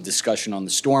was some discussion on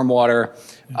the stormwater.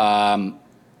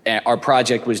 Our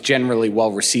project was generally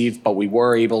well received, but we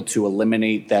were able to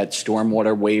eliminate that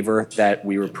stormwater waiver that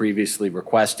we were previously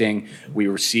requesting. We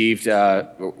received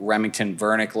a Remington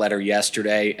Vernick letter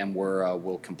yesterday, and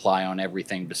we'll comply on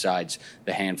everything besides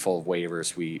the handful of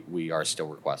waivers we are still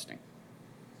requesting.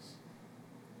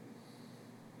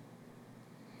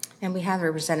 And we have a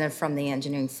representative from the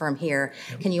engineering firm here.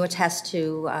 Can you attest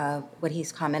to what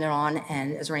he's commented on,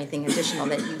 and is there anything additional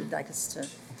that you'd like us to?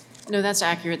 No, that's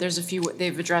accurate. There's a few,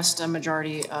 they've addressed a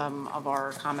majority of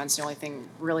our comments. The only thing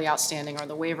really outstanding are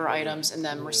the waiver items and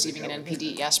then receiving an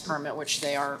NPDES permit, which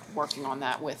they are working on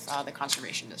that with the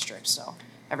Conservation District. So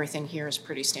everything here is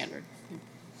pretty standard.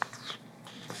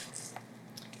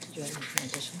 Did you have anything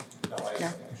additional? No?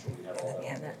 Actually, we had all We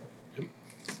have that.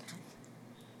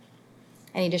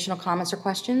 Any additional comments or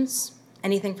questions?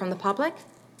 Anything from the public?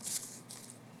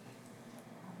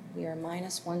 We are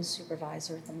minus one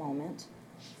supervisor at the moment.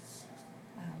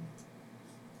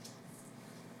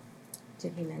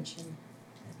 Did he mention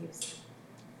that he was?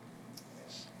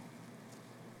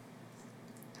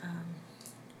 Go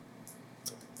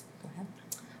ahead.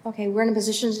 Okay, we're in a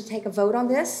position to take a vote on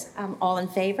this. All in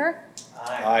favor?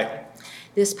 Aye.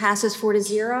 This passes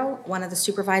 4-0. One of the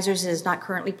supervisors is not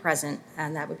currently present,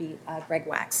 and that would be Greg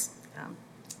Wax.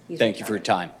 He's Thank you for your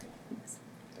retired. time.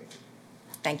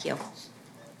 Thank you.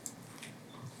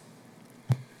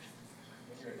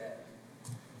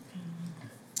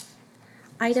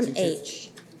 Item H.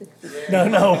 No,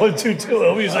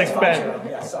 122, he's like, bad.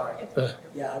 Yeah, sorry.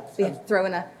 Yeah, We have throw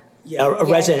in a, yeah, a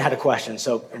resident had a question,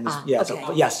 so, yeah, so,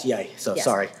 okay. yes, yay, so, yes.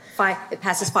 sorry. It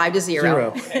passes 5-0.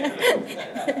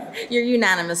 You're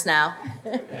unanimous now.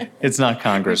 It's not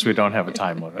Congress. We don't have a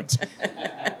time limit.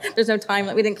 There's no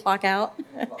time, we didn't clock out.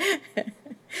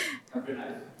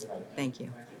 Thank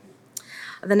you.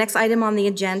 The next item on the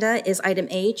agenda is item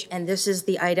H, and this is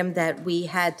the item that we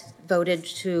had voted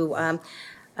to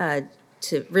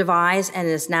revise, and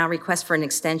is now request for an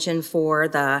extension for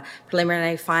the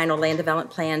preliminary final land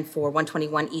development plan for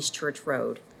 121 East Church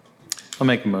Road. I'll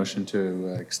make a motion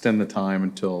to extend the time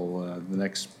until the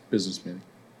next business meeting.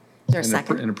 Is there a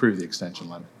second? And approve the extension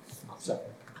letter.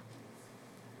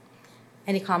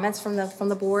 Any comments from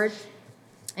the board?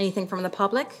 Anything from the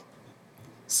public?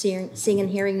 Seeing and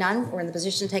hearing none, we're in the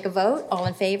position to take a vote. All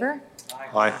in favor?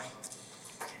 Aye.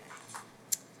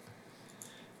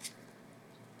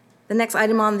 The next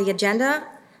item on the agenda,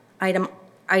 item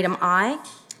I,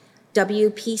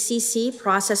 WPCC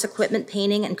Process Equipment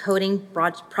Painting and Coating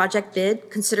Project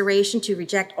Bid, consideration to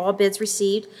reject all bids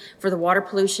received for the Water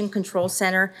Pollution Control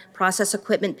Center Process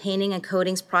Equipment Painting and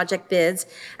Coatings Project bids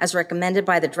as recommended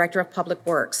by the Director of Public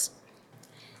Works.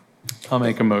 I'll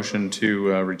make a motion to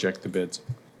reject the bids.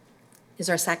 Is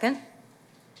there a second?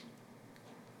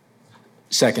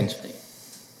 Second.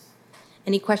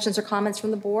 Any questions or comments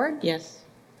from the board? Yes.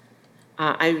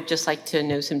 I would just like to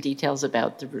know some details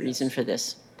about the reason for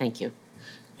this. Thank you.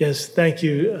 Yes, thank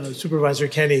you, Supervisor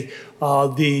Kenny.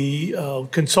 The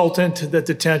consultant that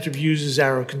the township uses,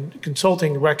 Arrow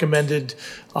Consulting, recommended,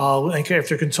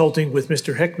 after consulting with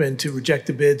Mr. Hickman, to reject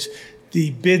the bids. The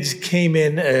bids came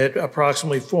in at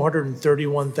approximately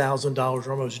 $431,000,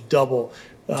 almost double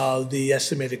the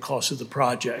estimated cost of the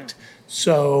project.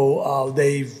 So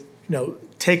they've,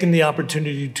 taken the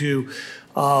opportunity to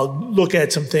look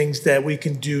at some things that we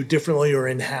can do differently or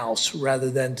in-house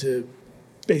rather than to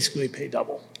basically pay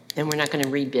double. And we're not going to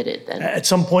rebid it then? At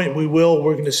some point, we will.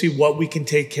 We're going to see what we can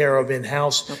take care of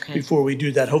in-house Okay. before we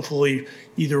do that. Hopefully,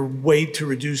 either wait to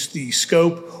reduce the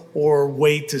scope or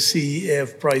wait to see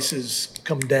if prices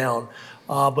come down.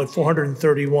 But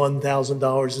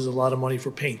 $431,000 is a lot of money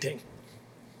for painting.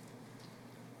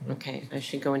 Okay, I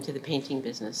should go into the painting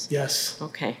business. Yes.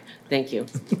 Okay, thank you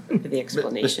for the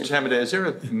explanation. Mr. Tamada, is there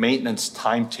a maintenance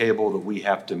timetable that we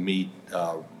have to meet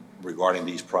regarding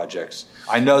these projects?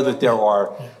 I know that there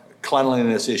are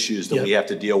cleanliness issues that we have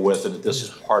to deal with, and that this is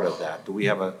part of that. Do we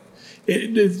have a?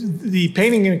 The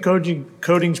painting and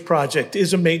coatings project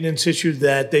is a maintenance issue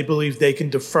that they believe they can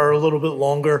defer a little bit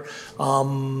longer.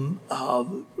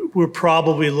 We're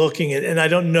probably looking at, and I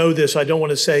don't know this, I don't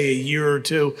want to say a year or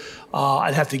two.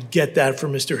 I'd have to get that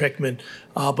from Mr. Hickman.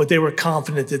 But they were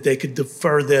confident that they could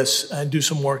defer this and do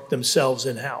some work themselves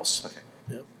in-house. Okay.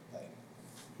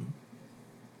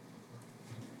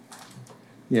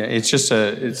 Yeah,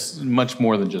 it's much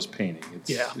more than just painting.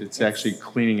 Yeah. It's actually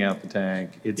cleaning out the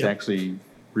tank. It's Yep. actually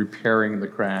repairing the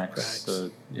cracks.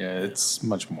 Cracks. Yeah, it's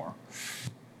much more.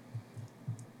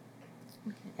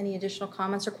 Any additional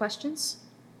comments or questions?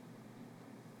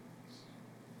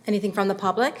 Anything from the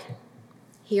public?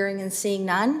 Hearing and seeing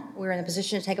none, we're in a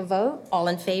position to take a vote. All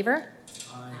in favor?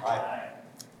 Aye.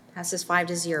 Passes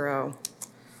 5-0.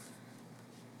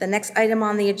 The next item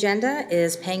on the agenda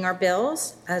is paying our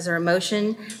bills. Is there a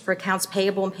motion for accounts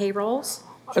payable and payrolls?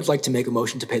 I'd like to make a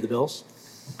motion to pay the bills.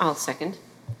 I'll second.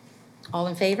 All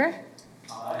in favor?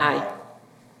 Aye.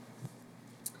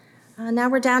 Now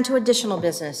we're down to additional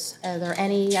business. Are there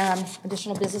any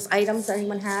additional business items that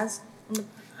anyone has?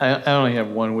 I only have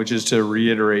one, which is to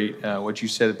reiterate what you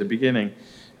said at the beginning,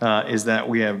 is that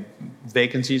we have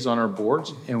vacancies on our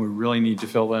boards, and we really need to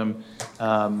fill them.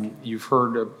 You've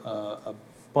heard a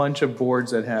bunch of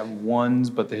boards that have ones,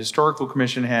 but the Historical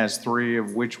Commission has 3,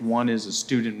 of which one is a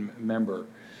student member.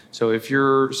 So if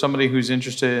you're somebody who's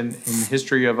interested in the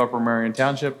history of Upper Marion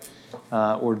Township,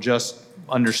 or just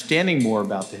understanding more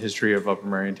about the history of Upper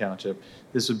Marion Township,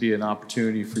 this would be an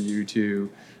opportunity for you to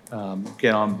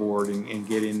get on board and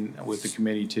get in with the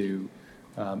committee to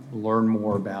learn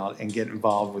more about and get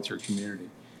involved with your community.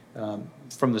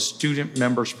 From the student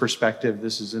members' perspective,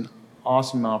 this is an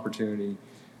awesome opportunity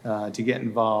to get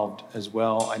involved as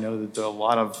well. I know that there are a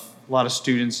lot of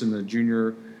students in the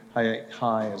junior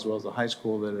high as well as the high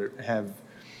school that have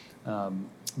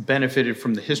benefited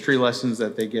from the history lessons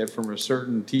that they get from a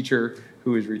certain teacher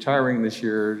who is retiring this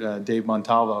year, Dave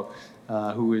Montalvo,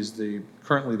 who is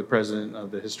currently the president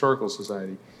of the Historical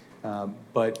Society.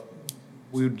 But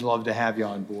we would love to have you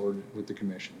on board with the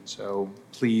commission. So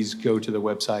please go to the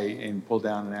website and pull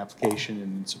down an application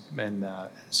and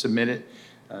submit it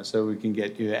so we can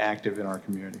get you active in our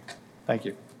community. Thank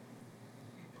you.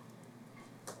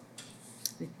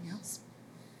 Anything else?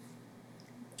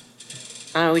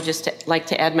 I would just like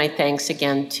to add my thanks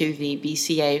again to the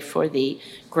BCA for the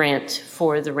grant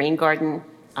for the rain garden.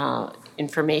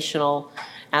 Informational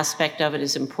aspect of it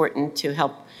is important to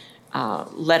help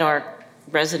let our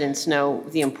residents know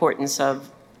the importance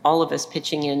of all of us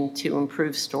pitching in to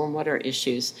improve stormwater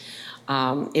issues.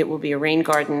 It will be a rain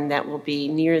garden that will be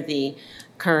near the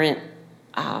current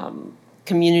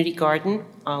community garden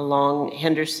along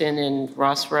Henderson and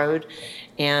Ross Road,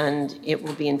 and it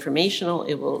will be informational.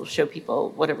 It will show people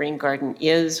what a rain garden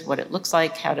is, what it looks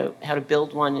like, how to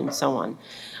build one, and so on.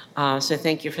 So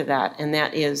thank you for that. And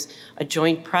that is a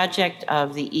joint project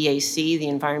of the EAC, the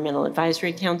Environmental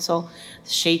Advisory Council, the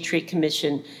Shade Tree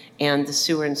Commission, and the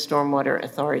Sewer and Stormwater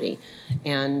Authority.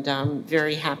 And I'm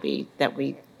very happy that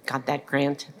we got that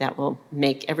grant. That will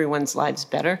make everyone's lives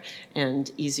better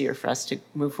and easier for us to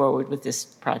move forward with this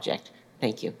project.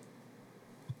 Thank you.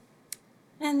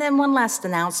 And then one last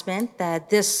announcement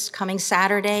that this coming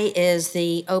Saturday is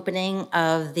the opening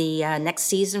of the next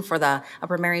season for the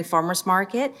Upper Marion Farmers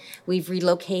Market. We've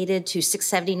relocated to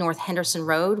 670 North Henderson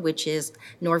Road, which is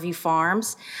Norview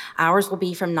Farms. Hours will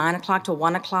be from 9 o'clock to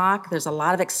 1 o'clock. There's a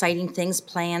lot of exciting things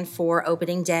planned for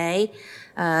opening day.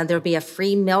 There'll be a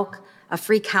free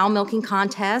cow milking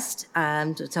contest,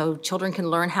 so children can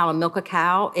learn how to milk a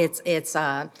cow. It's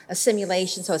a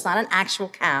simulation, so it's not an actual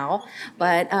cow,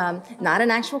 but that'll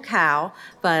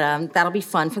be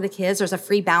fun for the kids. There's a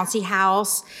free bouncy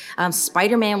house.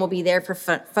 Spider-Man will be there for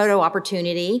photo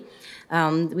opportunity.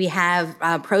 We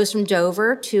have pros from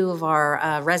Dover, two of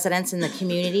our residents in the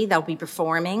community. They'll be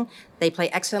performing. They play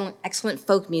excellent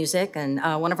folk music, and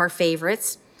one of our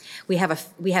favorites. We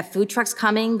have food trucks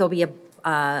coming. There'll be a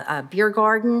beer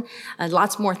garden,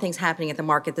 lots more things happening at the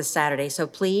market this Saturday. So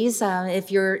please,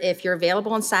 if you're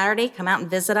available on Saturday, come out and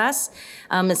visit us.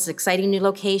 It's an exciting new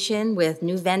location with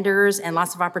new vendors and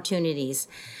lots of opportunities.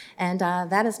 And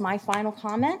that is my final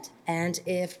comment. And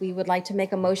if we would like to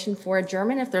make a motion for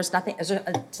adjournment, if there's nothing, is there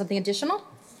something additional?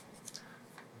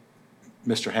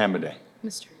 Mr. Hammaday.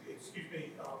 Mr. Excuse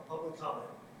me, public comment.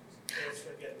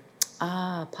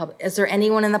 Is there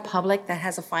anyone in the public that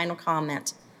has a final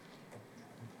comment?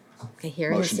 Okay,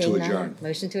 hearing and Motion to seeing none. adjourn.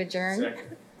 Motion to adjourn.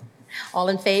 Second. All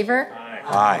in favor?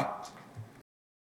 Aye.